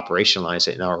actually operationalize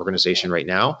it in our organization right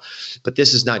now. But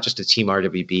this is not just a Team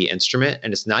RWB instrument,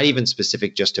 and it's not even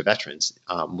specific just to veterans.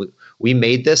 We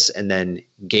made this and then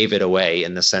gave it away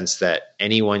in the sense that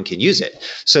anyone can use it.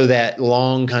 So that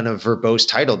long kind of verbose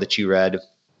title that you read,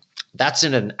 that's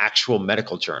in an actual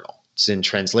medical journal. It's in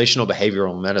Translational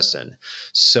Behavioral Medicine.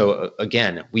 So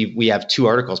again, we have 2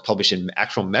 articles published in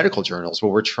actual medical journals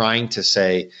where we're trying to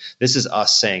say, this is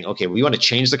us saying, okay, we want to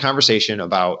change the conversation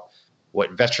about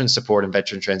what veteran support and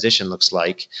veteran transition looks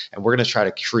like. And we're going to try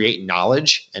to create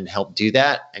knowledge and help do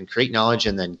that, and create knowledge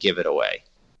and then give it away.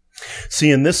 See,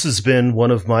 and this has been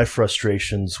one of my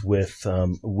frustrations with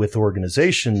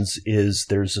organizations is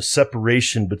there's a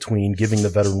separation between giving the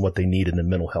veteran what they need and the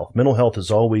mental health. Mental health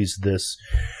is always this,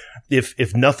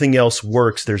 if nothing else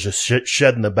works, there's a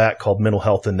shed in the back called mental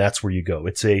health, and that's where you go.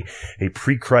 It's a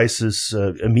pre-crisis,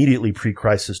 immediately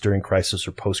pre-crisis, during crisis,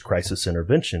 or post-crisis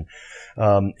intervention.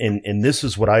 And this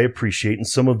is what I appreciate. And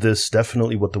some of this,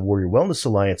 definitely what the Warrior Wellness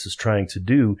Alliance is trying to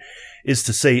do, is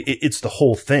to say it's the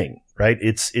whole thing, right?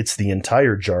 It's the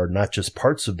entire jar, not just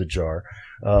parts of the jar,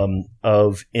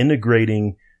 of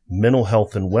integrating mental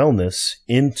health and wellness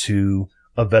into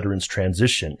a veteran's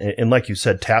transition. And like you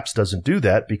said, TAPS doesn't do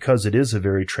that because it is a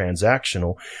very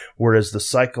transactional, whereas the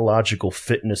psychological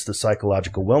fitness, the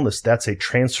psychological wellness, that's a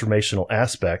transformational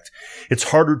aspect. It's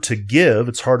harder to give.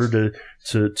 It's harder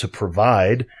to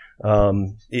provide,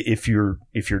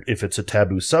 if it's a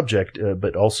taboo subject.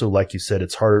 But also, like you said,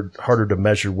 it's harder to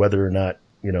measure whether or not,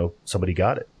 somebody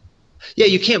got it. Yeah,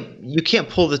 you can't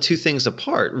pull the two things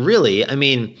apart, really. I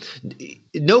mean,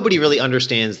 nobody really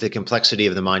understands the complexity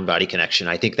of the mind-body connection.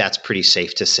 I think that's pretty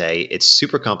safe to say. It's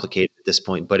super complicated at this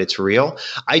point, but it's real.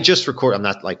 I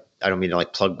don't mean to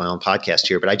plug my own podcast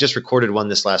here, but I just recorded one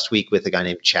this last week with a guy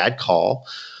named Chad Call,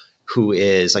 who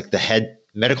is the head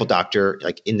medical doctor,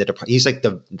 in the department. He's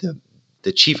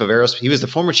the chief of aerospace. He was the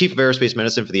former chief of aerospace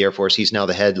medicine for the Air Force. He's now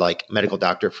the head medical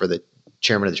doctor for the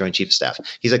chairman of the Joint Chiefs of Staff.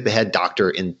 He's the head doctor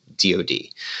in DOD.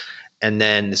 And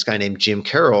then this guy named Jim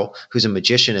Carroll, who's a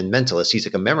magician and mentalist. He's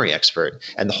a memory expert.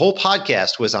 And the whole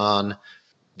podcast was on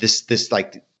this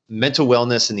mental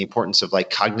wellness and the importance of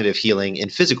cognitive healing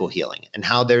and physical healing, and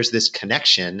how there's this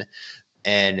connection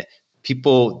and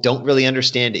people don't really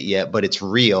understand it yet, but it's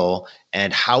real.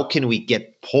 And how can we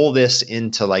pull this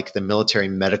into the military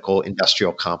medical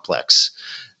industrial complex?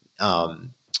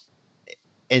 And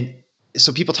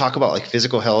so people talk about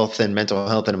physical health and mental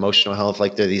health and emotional health,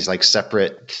 they're these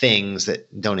separate things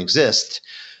that don't exist.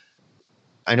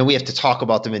 I know we have to talk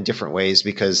about them in different ways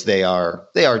because they are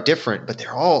different, but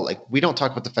they're all we don't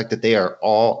talk about the fact that they are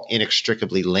all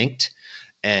inextricably linked.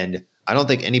 And I don't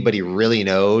think anybody really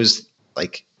knows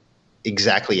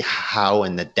exactly how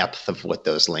and the depth of what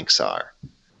those links are.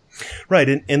 Right.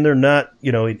 And they're not,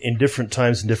 in different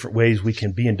times and different ways, we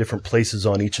can be in different places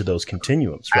on each of those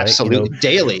continuums, right? Absolutely.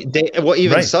 Daily.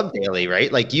 Even sub-daily,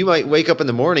 right? You might wake up in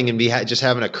the morning and be just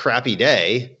having a crappy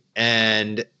day,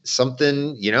 and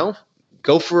something,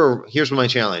 here's my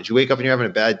challenge. You wake up and you're having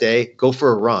a bad day, go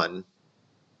for a run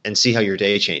and see how your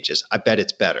day changes. I bet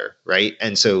it's better, right?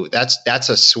 And so that's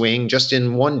a swing just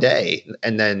in one day.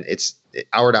 And then it's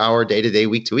hour to hour, day to day,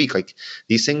 week to week.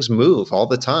 These things move all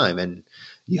the time, and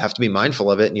you have to be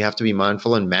mindful of it, and you have to be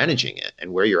mindful in managing it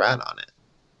and where you're at on it.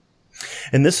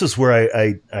 And this is where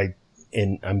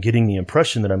I'm getting the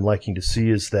impression that I'm liking to see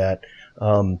is that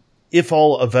if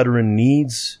all a veteran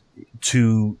needs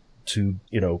to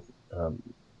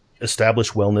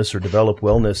establish wellness or develop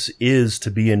wellness is to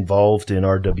be involved in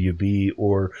RWB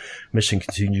or Mission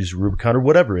Continues Rubicon or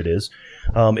whatever it is,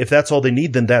 if that's all they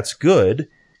need, then that's good.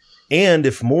 And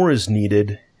if more is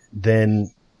needed,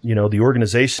 then the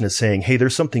organization is saying, hey,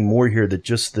 there's something more here that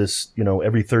just this,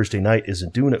 every Thursday night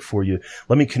isn't doing it for you.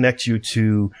 Let me connect you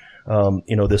to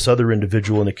this other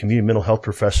individual in the community, mental health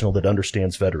professional that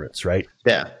understands veterans, right?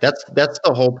 Yeah, that's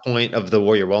the whole point of the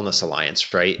Warrior Wellness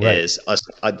Alliance, right? Is us,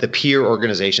 the peer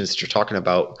organizations that you're talking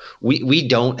about. We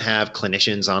don't have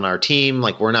clinicians on our team.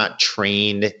 Like, we're not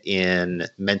trained in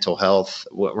mental health.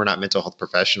 We're not mental health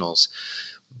professionals,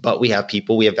 but we have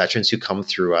veterans who come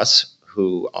through us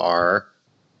who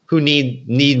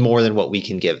need more than what we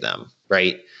can give them,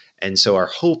 right? And so our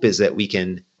hope is that we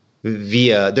can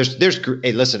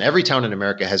hey, listen, every town in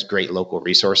America has great local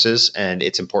resources, and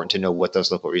it's important to know what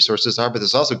those local resources are, but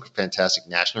there's also fantastic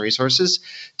national resources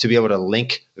to be able to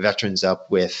link veterans up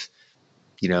with,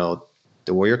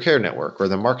 the Warrior Care Network or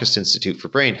the Marcus Institute for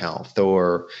Brain Health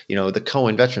or, the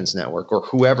Cohen Veterans Network or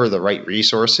whoever the right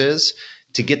resource is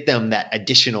to get them that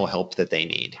additional help that they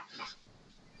need.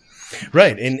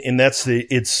 Right. And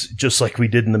it's just like we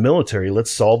did in the military. Let's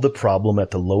solve the problem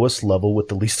at the lowest level with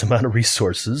the least amount of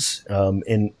resources,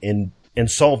 and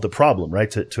solve the problem, right?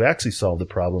 To actually solve the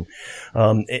problem.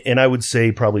 And I would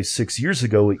say probably 6 years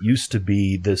ago, it used to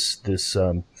be this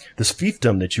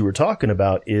fiefdom that you were talking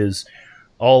about is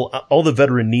all the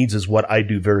veteran needs is what I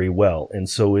do very well. And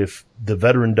so if the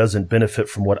veteran doesn't benefit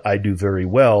from what I do very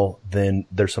well, then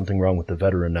there's something wrong with the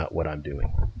veteran, not what I'm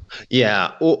doing.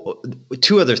 Yeah.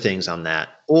 Two other things on that.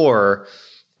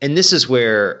 And this is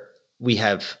where we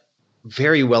have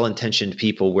very well-intentioned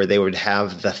people where they would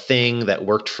have the thing that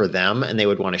worked for them and they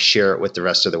would want to share it with the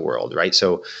rest of the world, right?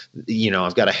 So,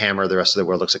 I've got a hammer, the rest of the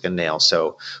world looks like a nail.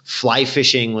 So fly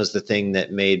fishing was the thing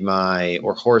that made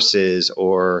or horses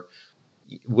or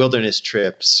wilderness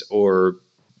trips or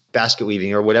basket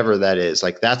weaving or whatever that is.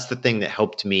 Like, that's the thing that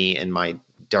helped me in my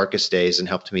darkest days and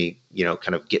helped me,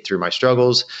 kind of get through my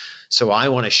struggles. So I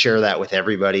want to share that with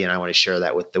everybody and I want to share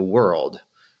that with the world,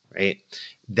 right?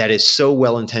 That is so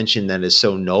well-intentioned, that is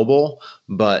so noble,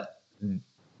 but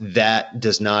that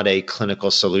does not a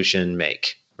clinical solution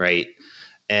make, right?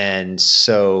 And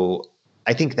so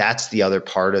I think that's the other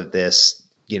part of this.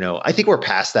 I think we're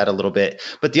past that a little bit.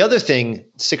 But the other thing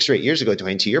 6 or 8 years ago,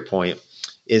 Dwayne, to your point,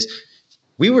 is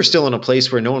we were still in a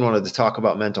place where no one wanted to talk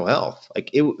about mental health.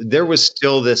 Like, there was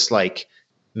still this like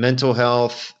mental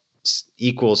health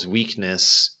equals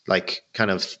weakness, like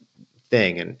kind of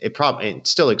thing. And it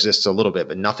still exists a little bit,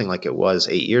 but nothing like it was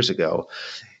 8 years ago.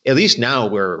 At least now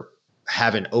we're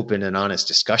having open and honest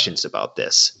discussions about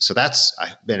this. So that's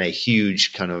been a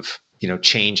huge kind of,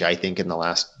 change, I think, in the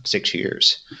last 6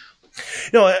 years.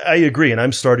 No, I agree. And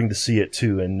I'm starting to see it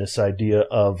too. And this idea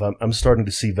of, I'm starting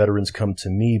to see veterans come to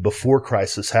me before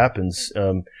crisis happens.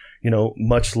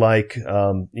 Much like,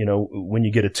 when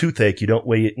you get a toothache, you don't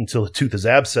wait until the tooth is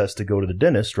abscessed to go to the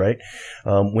dentist, right?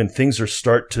 When things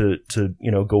start to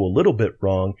go a little bit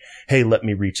wrong, hey, let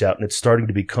me reach out. And it's starting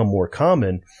to become more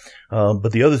common.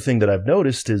 But the other thing that I've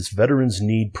noticed is veterans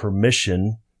need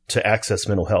permission to access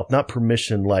mental health, not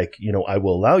permission like, I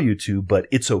will allow you to, but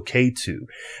it's okay to.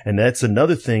 And that's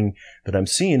another thing that I'm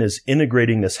seeing is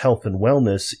integrating this health and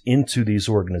wellness into these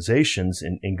organizations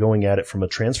and going at it from a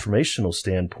transformational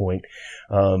standpoint.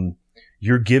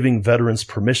 You're giving veterans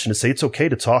permission to say it's okay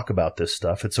to talk about this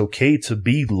stuff. It's okay to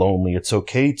be lonely. It's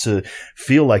okay to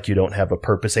feel like you don't have a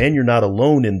purpose, and you're not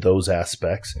alone in those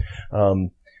aspects.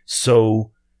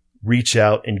 So reach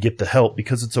out and get the help,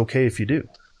 because it's okay if you do.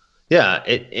 Yeah,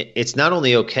 it's not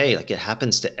only okay, like, it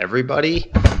happens to everybody.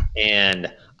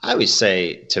 And I always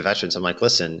say to veterans, I'm like,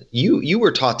 listen, you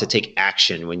were taught to take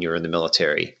action when you were in the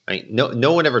military, right?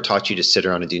 No one ever taught you to sit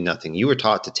around and do nothing. You were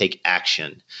taught to take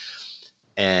action.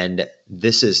 And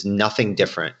this is nothing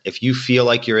different. If you feel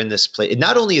like you're in this place,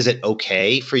 not only is it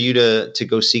okay for you to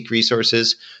go seek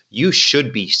resources, you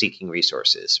should be seeking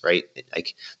resources, right?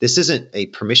 Like, this isn't a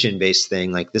permission-based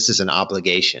thing. Like, this is an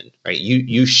obligation, right?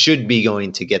 You should be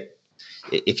going to get.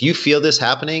 If you feel this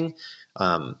happening,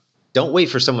 don't wait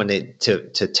for someone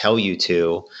to tell you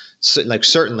to. So, like,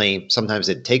 certainly sometimes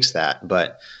it takes that,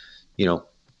 but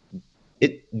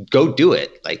go do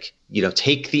it. Like,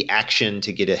 take the action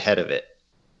to get ahead of it.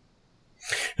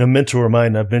 A mentor of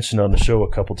mine, I've mentioned on the show a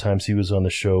couple times. He was on the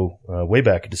show way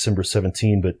back in December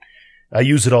 17, but I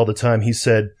use it all the time. He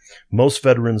said most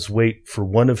veterans wait for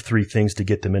one of three things to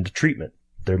get them into treatment: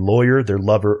 their lawyer, their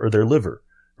lover, or their liver.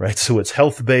 Right. So it's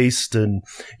health based, and,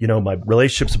 my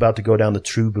relationship's about to go down the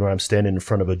tube when I'm standing in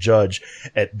front of a judge.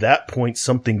 At that point,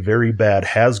 something very bad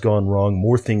has gone wrong.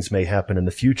 More things may happen in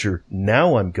the future.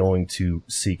 Now I'm going to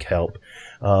seek help.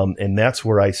 And that's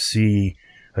where I see,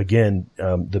 again,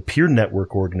 the peer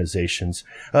network organizations.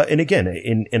 And again,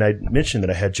 and I mentioned that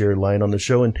I had Jared Lyon on the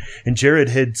show, and Jared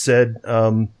had said,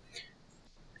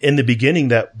 in the beginning,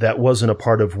 that wasn't a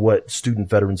part of what Student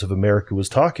Veterans of America was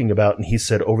talking about. And he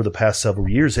said over the past several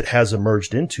years, it has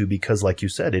emerged into, because like you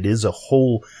said, it is a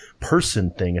whole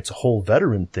person thing. It's a whole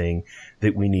veteran thing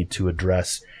that we need to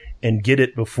address and get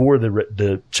it before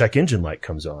the check engine light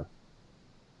comes on.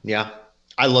 Yeah.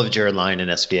 I love Jared Lyon in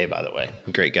SVA, by the way.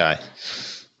 Great guy.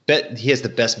 Bet he has the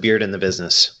best beard in the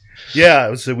business.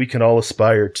 Yeah. So we can all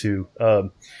aspire to,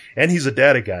 and he's a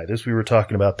data guy. We were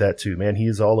talking about that too, man. He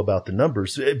is all about the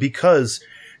numbers because,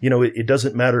 it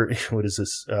doesn't matter. What is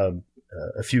this?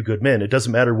 A few good men. It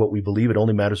doesn't matter what we believe. It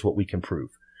only matters what we can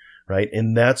prove. Right.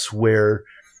 And that's where,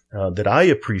 that I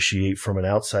appreciate from an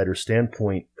outsider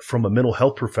standpoint, from a mental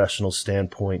health professional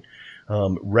standpoint,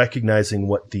 recognizing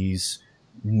what these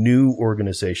new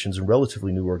organizations and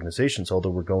relatively new organizations, although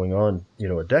we're going on,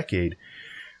 a decade,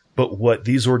 but what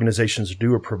these organizations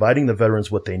do are providing the veterans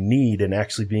what they need and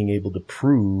actually being able to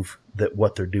prove that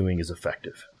what they're doing is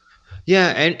effective. Yeah.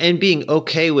 And being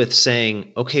okay with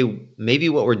saying, okay, maybe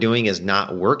what we're doing is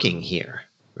not working here.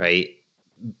 Right.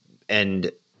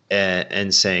 And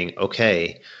saying,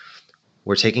 okay,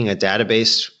 we're taking a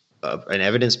database, an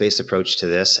evidence-based approach to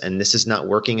this, and this is not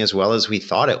working as well as we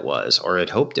thought it was or had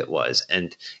hoped it was.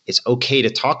 And it's okay to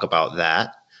talk about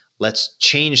that. Let's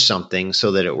change something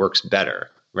so that it works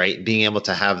better. Right? Being able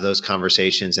to have those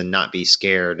conversations and not be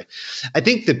scared. I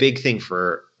think the big thing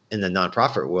in the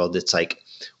nonprofit world, it's like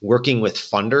working with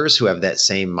funders who have that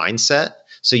same mindset.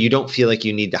 So you don't feel like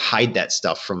you need to hide that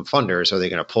stuff from funders or they're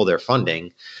going to pull their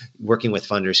funding. Working with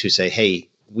funders who say, hey,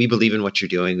 we believe in what you're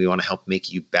doing. We want to help make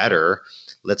you better.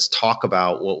 Let's talk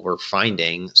about what we're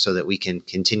finding so that we can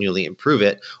continually improve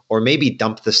it, or maybe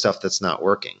dump the stuff that's not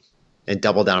working and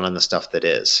double down on the stuff that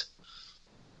is.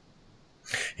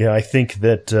 Yeah, I think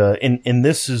that, and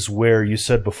this is where you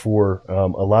said before,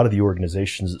 a lot of the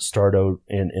organizations that start out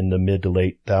in the mid to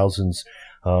late thousands,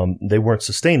 they weren't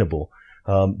sustainable,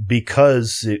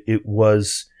 because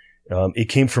it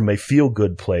came from a feel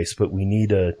good place, but we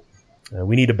need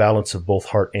a balance of both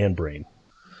heart and brain.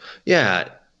 Yeah.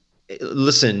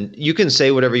 Listen, you can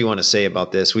say whatever you want to say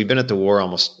about this. We've been at war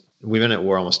almost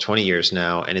 20 years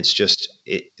now, and it's just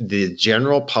the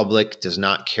general public does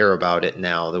not care about it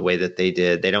now the way that they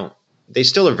did. They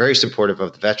still are very supportive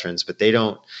of the veterans, but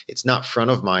it's not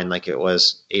front of mind like it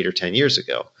was 8 or 10 years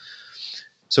ago.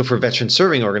 So for veteran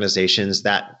serving organizations,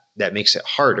 that makes it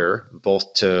harder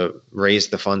both to raise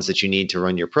the funds that you need to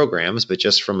run your programs, but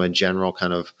just from a general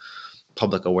kind of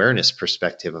public awareness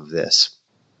perspective of this.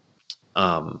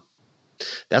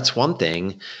 That's one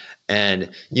thing. And,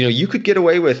 you could get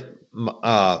away with,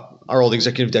 our old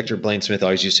executive director, Blaine Smith,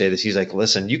 always used to say this. He's like,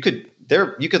 listen, you could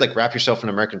like wrap yourself in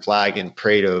an American flag and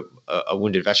pray to a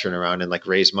wounded veteran around and like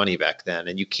raise money back then.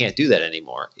 And you can't do that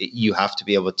anymore. You have to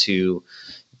be able to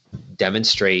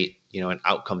demonstrate, an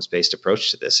outcomes-based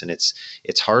approach to this. And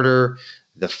it's harder.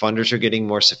 The funders are getting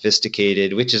more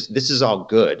sophisticated, this is all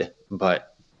good,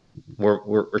 but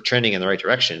we're trending in the right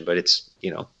direction, but it's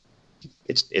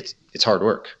hard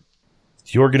work.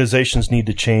 The organizations need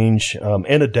to change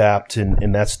and adapt,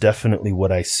 and that's definitely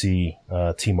what I see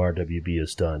Team RWB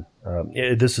has done.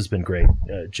 This has been great,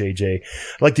 JJ.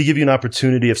 I'd like to give you an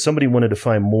opportunity if somebody wanted to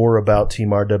find more about Team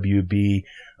RWB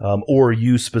or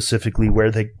you specifically,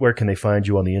 where can they find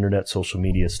you on the internet, social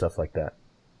media, stuff like that?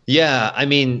 Yeah,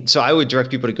 so I would direct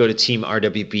people to go to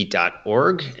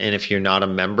teamrwb.org, and if you're not a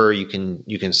member, you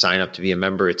can sign up to be a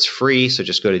member. It's free, so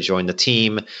just go to join the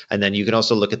team, and then you can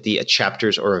also look at the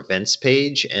chapters or events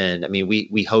page. And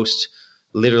we host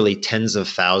literally tens of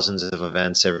thousands of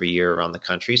events every year around the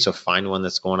country. So find one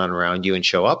that's going on around you and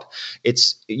show up.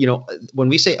 It's, when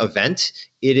we say event,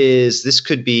 this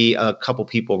could be a couple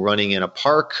people running in a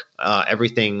park,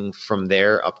 everything from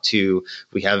there up to,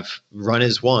 we have Run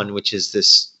as One, which is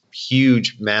this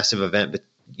huge, massive event, but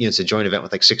it's a joint event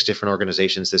with like 6 different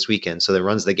organizations this weekend. So that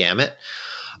runs the gamut.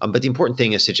 But the important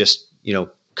thing is to just,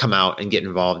 come out and get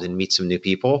involved and meet some new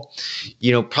people.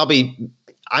 Probably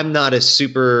I'm not a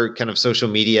super kind of social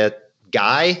media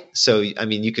guy. So,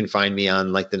 you can find me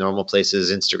on like the normal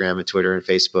places, Instagram and Twitter and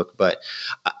Facebook, but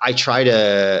I try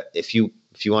to, if you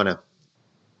want to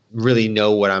really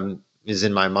know what is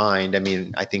in my mind,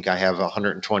 I think I have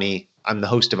 120, I'm the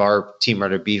host of our Team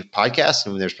RWB podcast,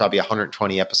 and there's probably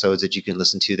 120 episodes that you can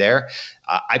listen to there.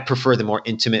 I prefer the more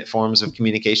intimate forms of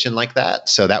communication like that.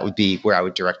 So that would be where I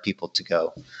would direct people to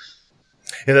go.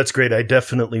 Yeah, that's great. I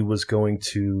definitely was going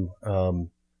to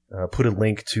put a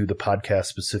link to the podcast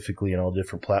specifically and all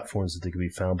different platforms that they can be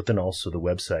found, but then also the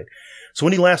website. So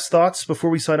any last thoughts before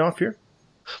we sign off here?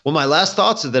 Well, my last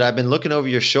thoughts is that I've been looking over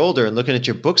your shoulder and looking at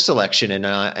your book selection, and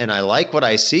I like what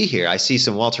I see here. I see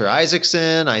some Walter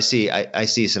Isaacson. I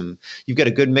see some. You've got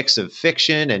a good mix of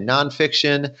fiction and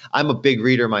nonfiction. I'm a big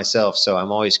reader myself, so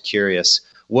I'm always curious.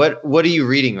 What are you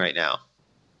reading right now?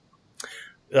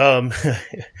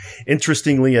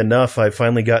 Interestingly enough, I've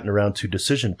finally gotten around to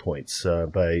Decision Points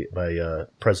by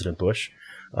President Bush.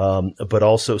 But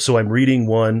also, so I'm reading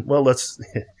one. Well, this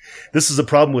is a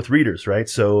problem with readers, right?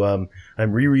 So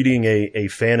I'm rereading a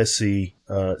fantasy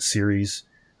series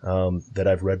that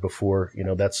I've read before.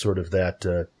 That's sort of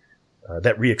that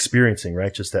re-experiencing,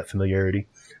 right? Just that familiarity.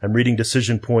 I'm reading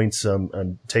Decision Points.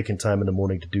 I'm taking time in the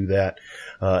morning to do that,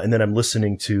 and then I'm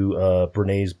listening to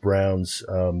Brené Brown's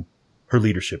her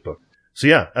leadership book. So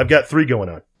yeah, I've got 3 going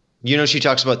on. She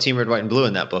talks about Team Red, White, and Blue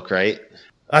in that book, right?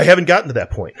 I haven't gotten to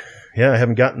that point. Yeah, I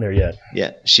haven't gotten there yet.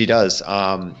 Yeah, she does.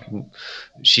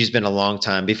 She's been a long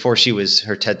time. Before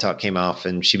her TED Talk came off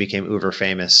and she became uber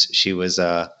famous, she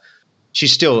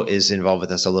still is involved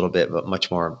with us a little bit, but much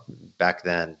more back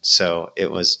then. So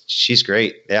she's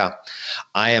great. Yeah.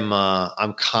 I'm a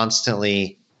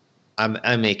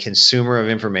consumer of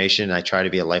information. I try to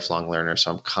be a lifelong learner,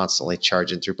 so I'm constantly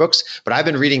charging through books. But I've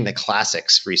been reading the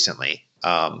classics recently,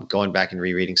 going back and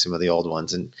rereading some of the old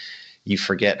ones, and you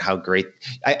forget how great.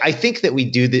 I think that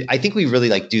I think we really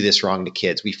do this wrong to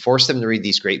kids. We force them to read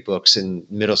these great books in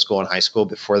middle school and high school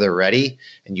before they're ready,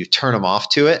 and you turn them off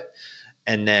to it,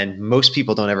 and then most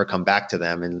people don't ever come back to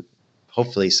them. And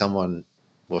hopefully, someone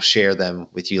will share them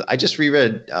with you. I just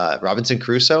reread Robinson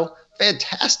Crusoe.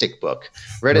 Fantastic book.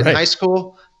 Read it in high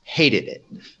school, hated it.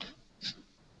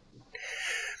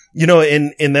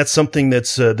 And that's something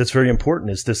that's very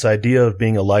important, is this idea of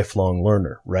being a lifelong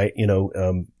learner, right?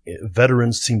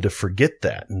 Veterans seem to forget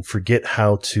that and forget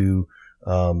how to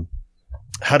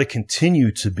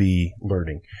continue to be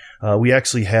learning. We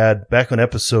actually had, back on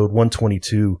episode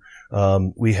 122,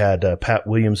 we had Pat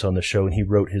Williams on the show, and he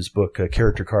wrote his book,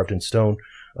 Character Carved in Stone,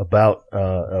 about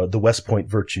the West Point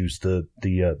virtues, the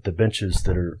benches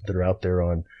that are out there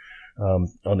on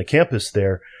the campus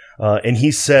there. And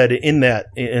he said in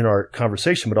our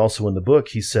conversation, but also in the book,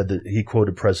 he said that he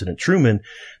quoted President Truman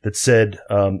that said,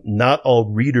 not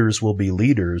all readers will be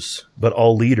leaders, but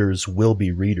all leaders will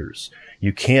be readers.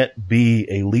 You can't be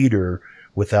a leader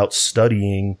without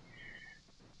studying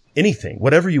anything,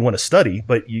 whatever you want to study,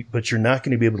 but you're not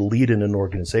going to be able to lead in an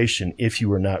organization if you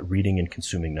are not reading and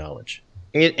consuming knowledge.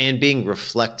 And being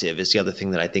reflective is the other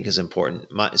thing that I think is important.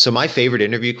 So my favorite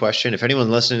interview question, if anyone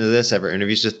listening to this ever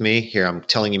interviews with me, here I'm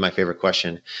telling you my favorite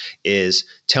question is,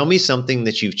 tell me something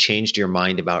that you've changed your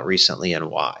mind about recently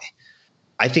and why.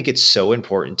 I think it's so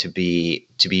important to be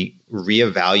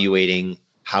reevaluating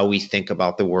how we think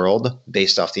about the world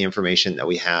based off the information that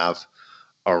we have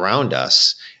around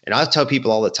us. And I tell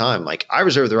people all the time, I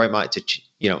reserve the right mind to,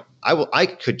 I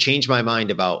could change my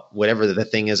mind about whatever the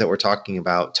thing is that we're talking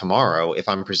about tomorrow if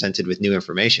I'm presented with new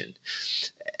information,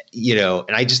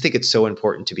 and I just think it's so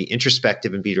important to be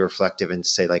introspective and be reflective and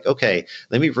say okay,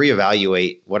 let me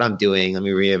reevaluate what I'm doing. Let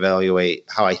me reevaluate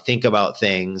how I think about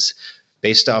things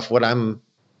based off what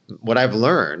I've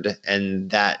learned,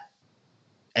 and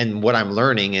what I'm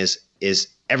learning is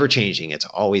ever changing. It's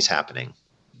always happening.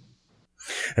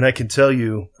 And I can tell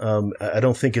you, I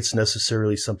don't think it's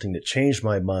necessarily something that changed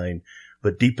my mind,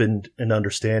 but deepened an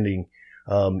understanding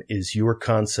is your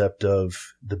concept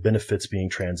of the benefits being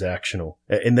transactional.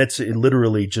 And that's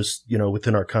literally just,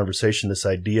 within our conversation, this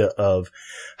idea of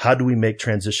how do we make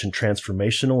transition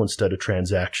transformational instead of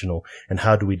transactional, and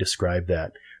how do we describe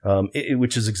that?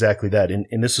 Which is exactly that.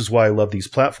 And this is why I love these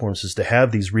platforms, is to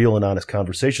have these real and honest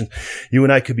conversations. You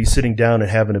and I could be sitting down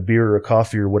and having a beer or a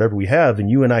coffee or whatever we have, and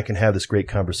you and I can have this great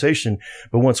conversation.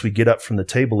 But once we get up from the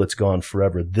table, it's gone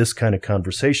forever. This kind of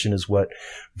conversation is what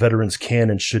veterans can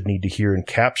and should need to hear, and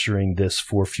capturing this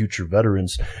for future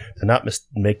veterans to not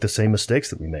make the same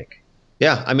mistakes that we make.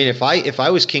 Yeah. I mean, if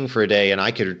I was king for a day and I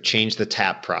could change the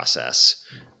TAP process,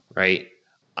 right,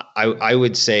 I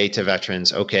would say to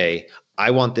veterans, okay, I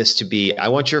want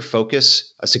your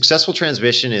focus. A successful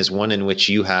transition is one in which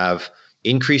you have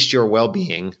increased your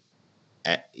well-being,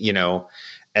 at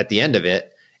the end of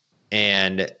it.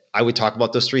 And I would talk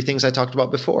about those 3 things I talked about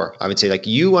before. I would say,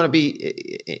 you want to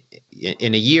be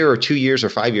in a year or 2 years or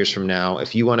 5 years from now,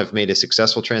 if you want to have made a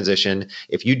successful transition,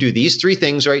 if you do these 3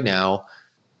 things right now,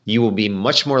 you will be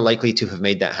much more likely to have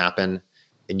made that happen,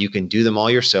 and you can do them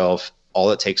all yourself. All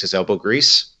it takes is elbow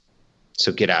grease.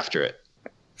 So get after it.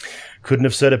 Couldn't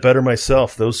have said it better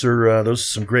myself. Those are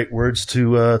some great words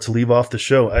to leave off the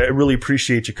show. I really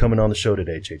appreciate you coming on the show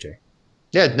today, JJ.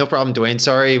 Yeah, no problem, Dwayne.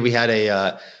 Sorry, we had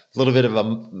little bit of a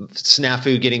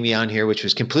snafu getting me on here, which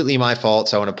was completely my fault.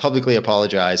 So I want to publicly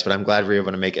apologize, but I'm glad we were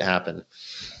able to make it happen.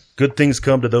 Good things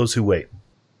come to those who wait.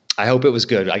 I hope it was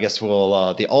good. I guess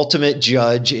we'll, the ultimate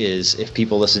judge is if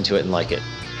people listen to it and like it.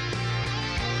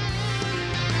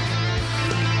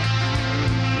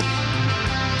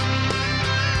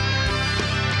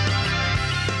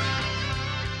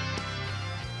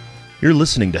 You're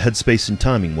listening to Headspace and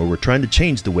Timing, where we're trying to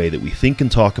change the way that we think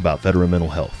and talk about veteran mental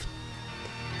health.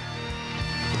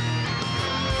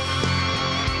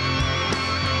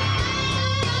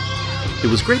 It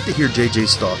was great to hear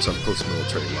JJ's thoughts on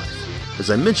post-military life.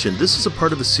 As I mentioned, this is a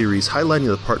part of a series highlighting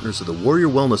the partners of the Warrior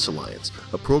Wellness Alliance,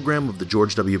 a program of the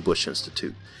George W. Bush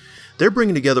Institute. They're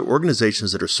bringing together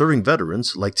organizations that are serving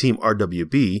veterans, like Team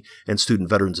RWB and Student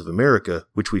Veterans of America,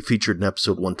 which we featured in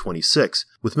episode 126,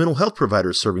 with mental health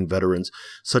providers serving veterans,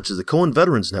 such as the Cohen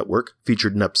Veterans Network,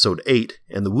 featured in episode 8,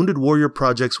 and the Wounded Warrior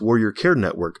Project's Warrior Care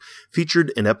Network,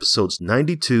 featured in episodes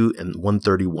 92 and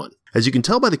 131. As you can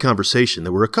tell by the conversation,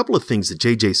 there were a couple of things that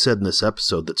JJ said in this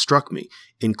episode that struck me,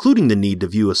 including the need to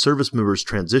view a service member's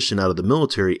transition out of the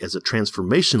military as a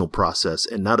transformational process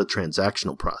and not a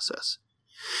transactional process.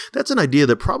 That's an idea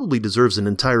that probably deserves an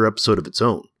entire episode of its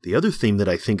own. The other theme that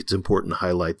I think it's important to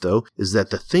highlight, though, is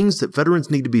that the things that veterans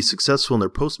need to be successful in their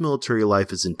post-military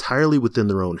life is entirely within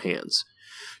their own hands.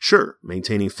 Sure,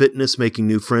 maintaining fitness, making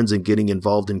new friends, and getting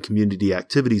involved in community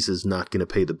activities is not going to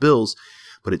pay the bills,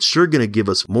 but it's sure going to give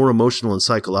us more emotional and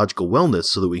psychological wellness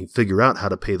so that we can figure out how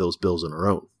to pay those bills on our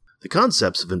own. The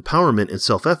concepts of empowerment and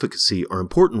self-efficacy are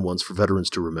important ones for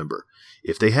veterans to remember.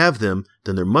 If they have them,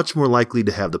 then they're much more likely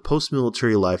to have the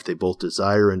post-military life they both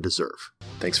desire and deserve.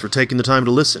 Thanks for taking the time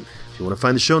to listen. If you want to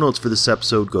find the show notes for this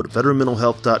episode, go to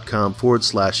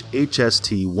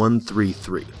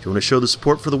veteranmentalhealth.com/HST133. If you want to show the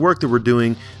support for the work that we're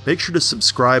doing, make sure to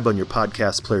subscribe on your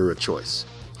podcast player of choice.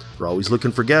 We're always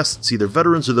looking for guests, either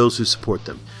veterans or those who support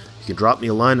them. You can drop me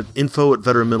a line at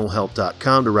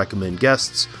info@veteranmentalhealth.com to recommend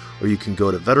guests, or you can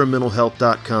go to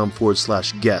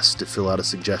veteranmentalhealth.com/guest to fill out a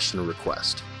suggestion or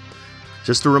request.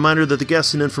 Just a reminder that the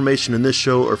guests and information in this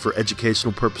show are for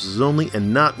educational purposes only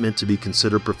and not meant to be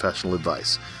considered professional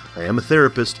advice. I am a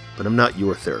therapist, but I'm not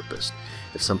your therapist.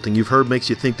 If something you've heard makes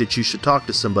you think that you should talk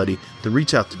to somebody, then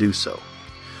reach out to do so.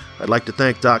 I'd like to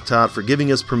thank Doc Todd for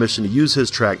giving us permission to use his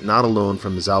track Not Alone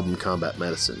from his album Combat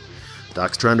Medicine.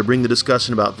 Doc's trying to bring the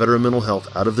discussion about veteran mental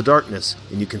health out of the darkness,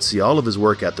 and you can see all of his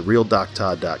work at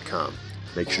therealdoctodd.com.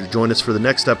 Make sure to join us for the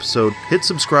next episode. Hit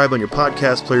subscribe on your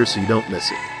podcast player so you don't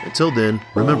miss it. Until then,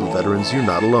 remember, veterans, you're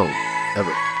not alone.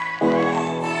 Ever.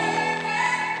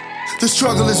 The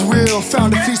struggle is real,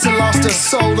 found a feast and lost a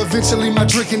soul. Eventually my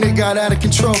drinking, it got out of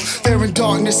control. There in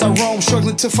darkness I roam,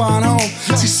 struggling to find home.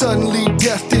 See, suddenly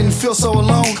death didn't feel so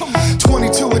alone.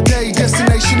 22 a day,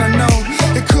 destination unknown.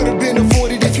 It could have been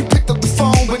avoided if you picked up the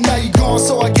phone, but now you're gone,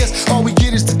 so I guess all we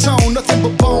get is the tone. Nothing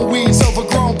but bone weeds,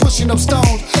 overgrown, pushing up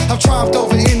stones. I've triumphed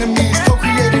over enemies,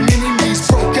 co-created enemies.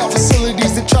 Broke out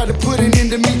facilities that tried to put an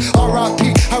end to me.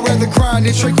 R.I.P. I'd rather grind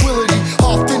in tranquility.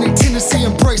 Authentic tendency,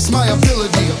 embrace my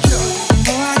ability.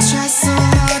 I try so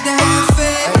hard to have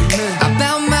faith. I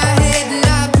bow my head and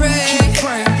I pray.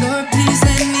 Lord, please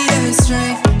lend me the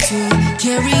strength to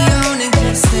carry on and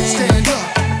keep staying.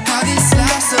 How this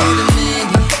life's so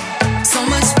demanding, so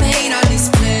much pain, all this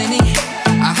plenty.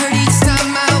 I hurt each time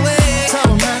my way,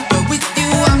 but with you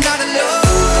I'm not alone.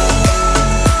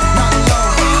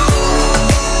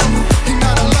 You're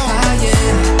not alone. Ah,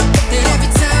 yeah. And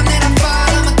every time that I fall,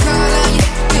 I'ma call on you,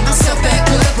 get myself back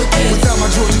up again. Without my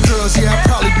Georgia girls, yeah, I'd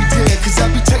probably be dead. Cause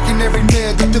I'd be taking every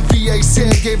med that the VA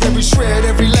said. Gave every shred,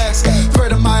 every last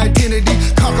thread of my identity.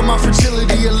 Conquer my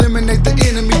fragility, eliminate the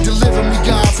enemy. Deliver me,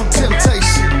 God, from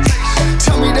temptation.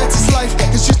 Tell me that this life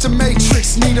is just a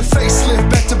matrix. Need a facelift,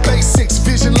 back to basics.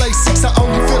 Vision Lasix, I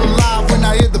only feel alive when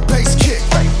I hear the bass kick.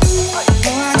 I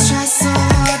try so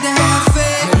hard to have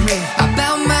faith. I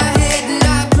bow my head and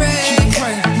I pray.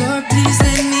 Lord, please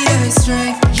lend me the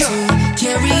strength to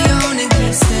carry on and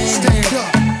keep staying. Stand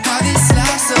up. How this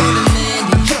life's so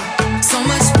demanding, so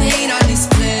much pain, all this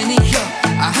plenty.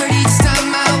 I hurt each time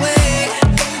my way,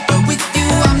 but with you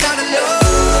I'm not alone.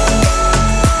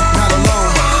 Not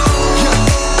alone.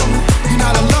 You're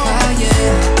not alone. Ah,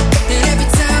 yeah. And every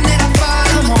time that I fall,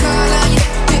 I'ma call on you,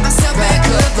 pick myself back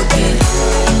up again.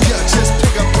 Yeah, just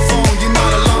pick up the phone, you're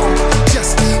not alone.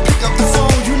 Just pick up the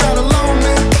phone, you're not alone,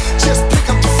 man. Just pick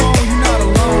up the phone, you're not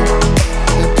alone.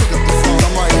 Yeah, pick up the phone,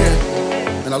 I'm right here.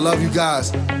 And I love you guys.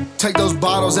 Take those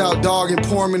bottles out, dog, and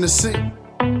pour them in the sink.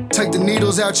 Take the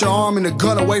needles out your arm and the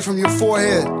gun away from your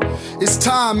forehead. It's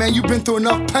time, man, you've been through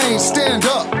enough pain. Stand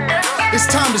up. It's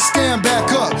time to stand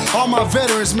back up. All my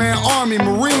veterans, man, Army,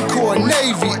 Marine Corps,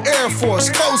 Navy, Air Force,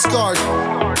 Coast Guard.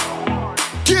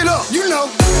 Get up, you know. Oh,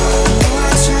 I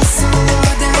try so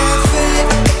hard to have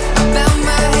faith. I bow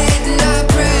my head and I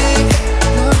pray.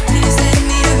 Lord, please lend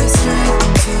me the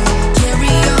strength to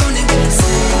carry on and keep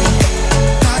steady.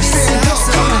 God is so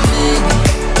many,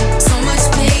 so much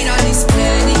pain on His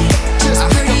plenty. I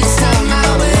heard He's on my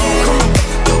way,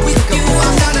 but with You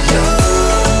I'm not alone.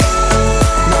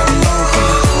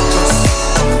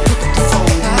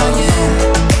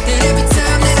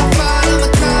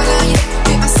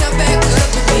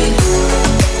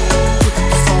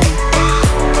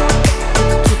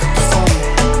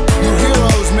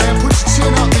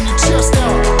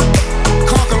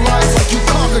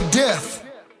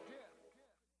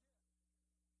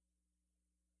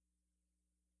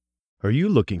 Are you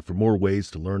looking for more ways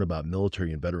to learn about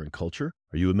military and veteran culture?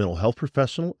 Are you a mental health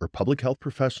professional or public health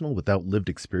professional without lived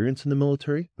experience in the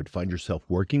military, but find yourself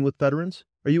working with veterans?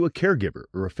 Are you a caregiver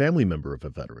or a family member of a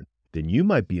veteran? Then you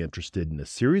might be interested in a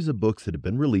series of books that have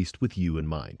been released with you in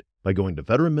mind. By going to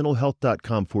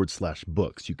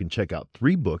veteranmentalhealth.com/books, you can check out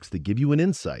 3 books that give you an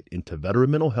insight into veteran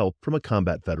mental health from a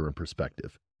combat veteran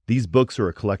perspective. These books are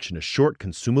a collection of short,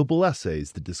 consumable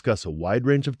essays that discuss a wide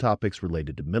range of topics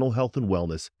related to mental health and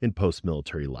wellness in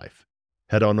post-military life.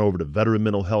 Head on over to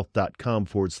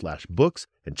veteranmentalhealth.com/books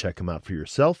and check them out for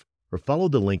yourself, or follow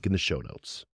the link in the show notes.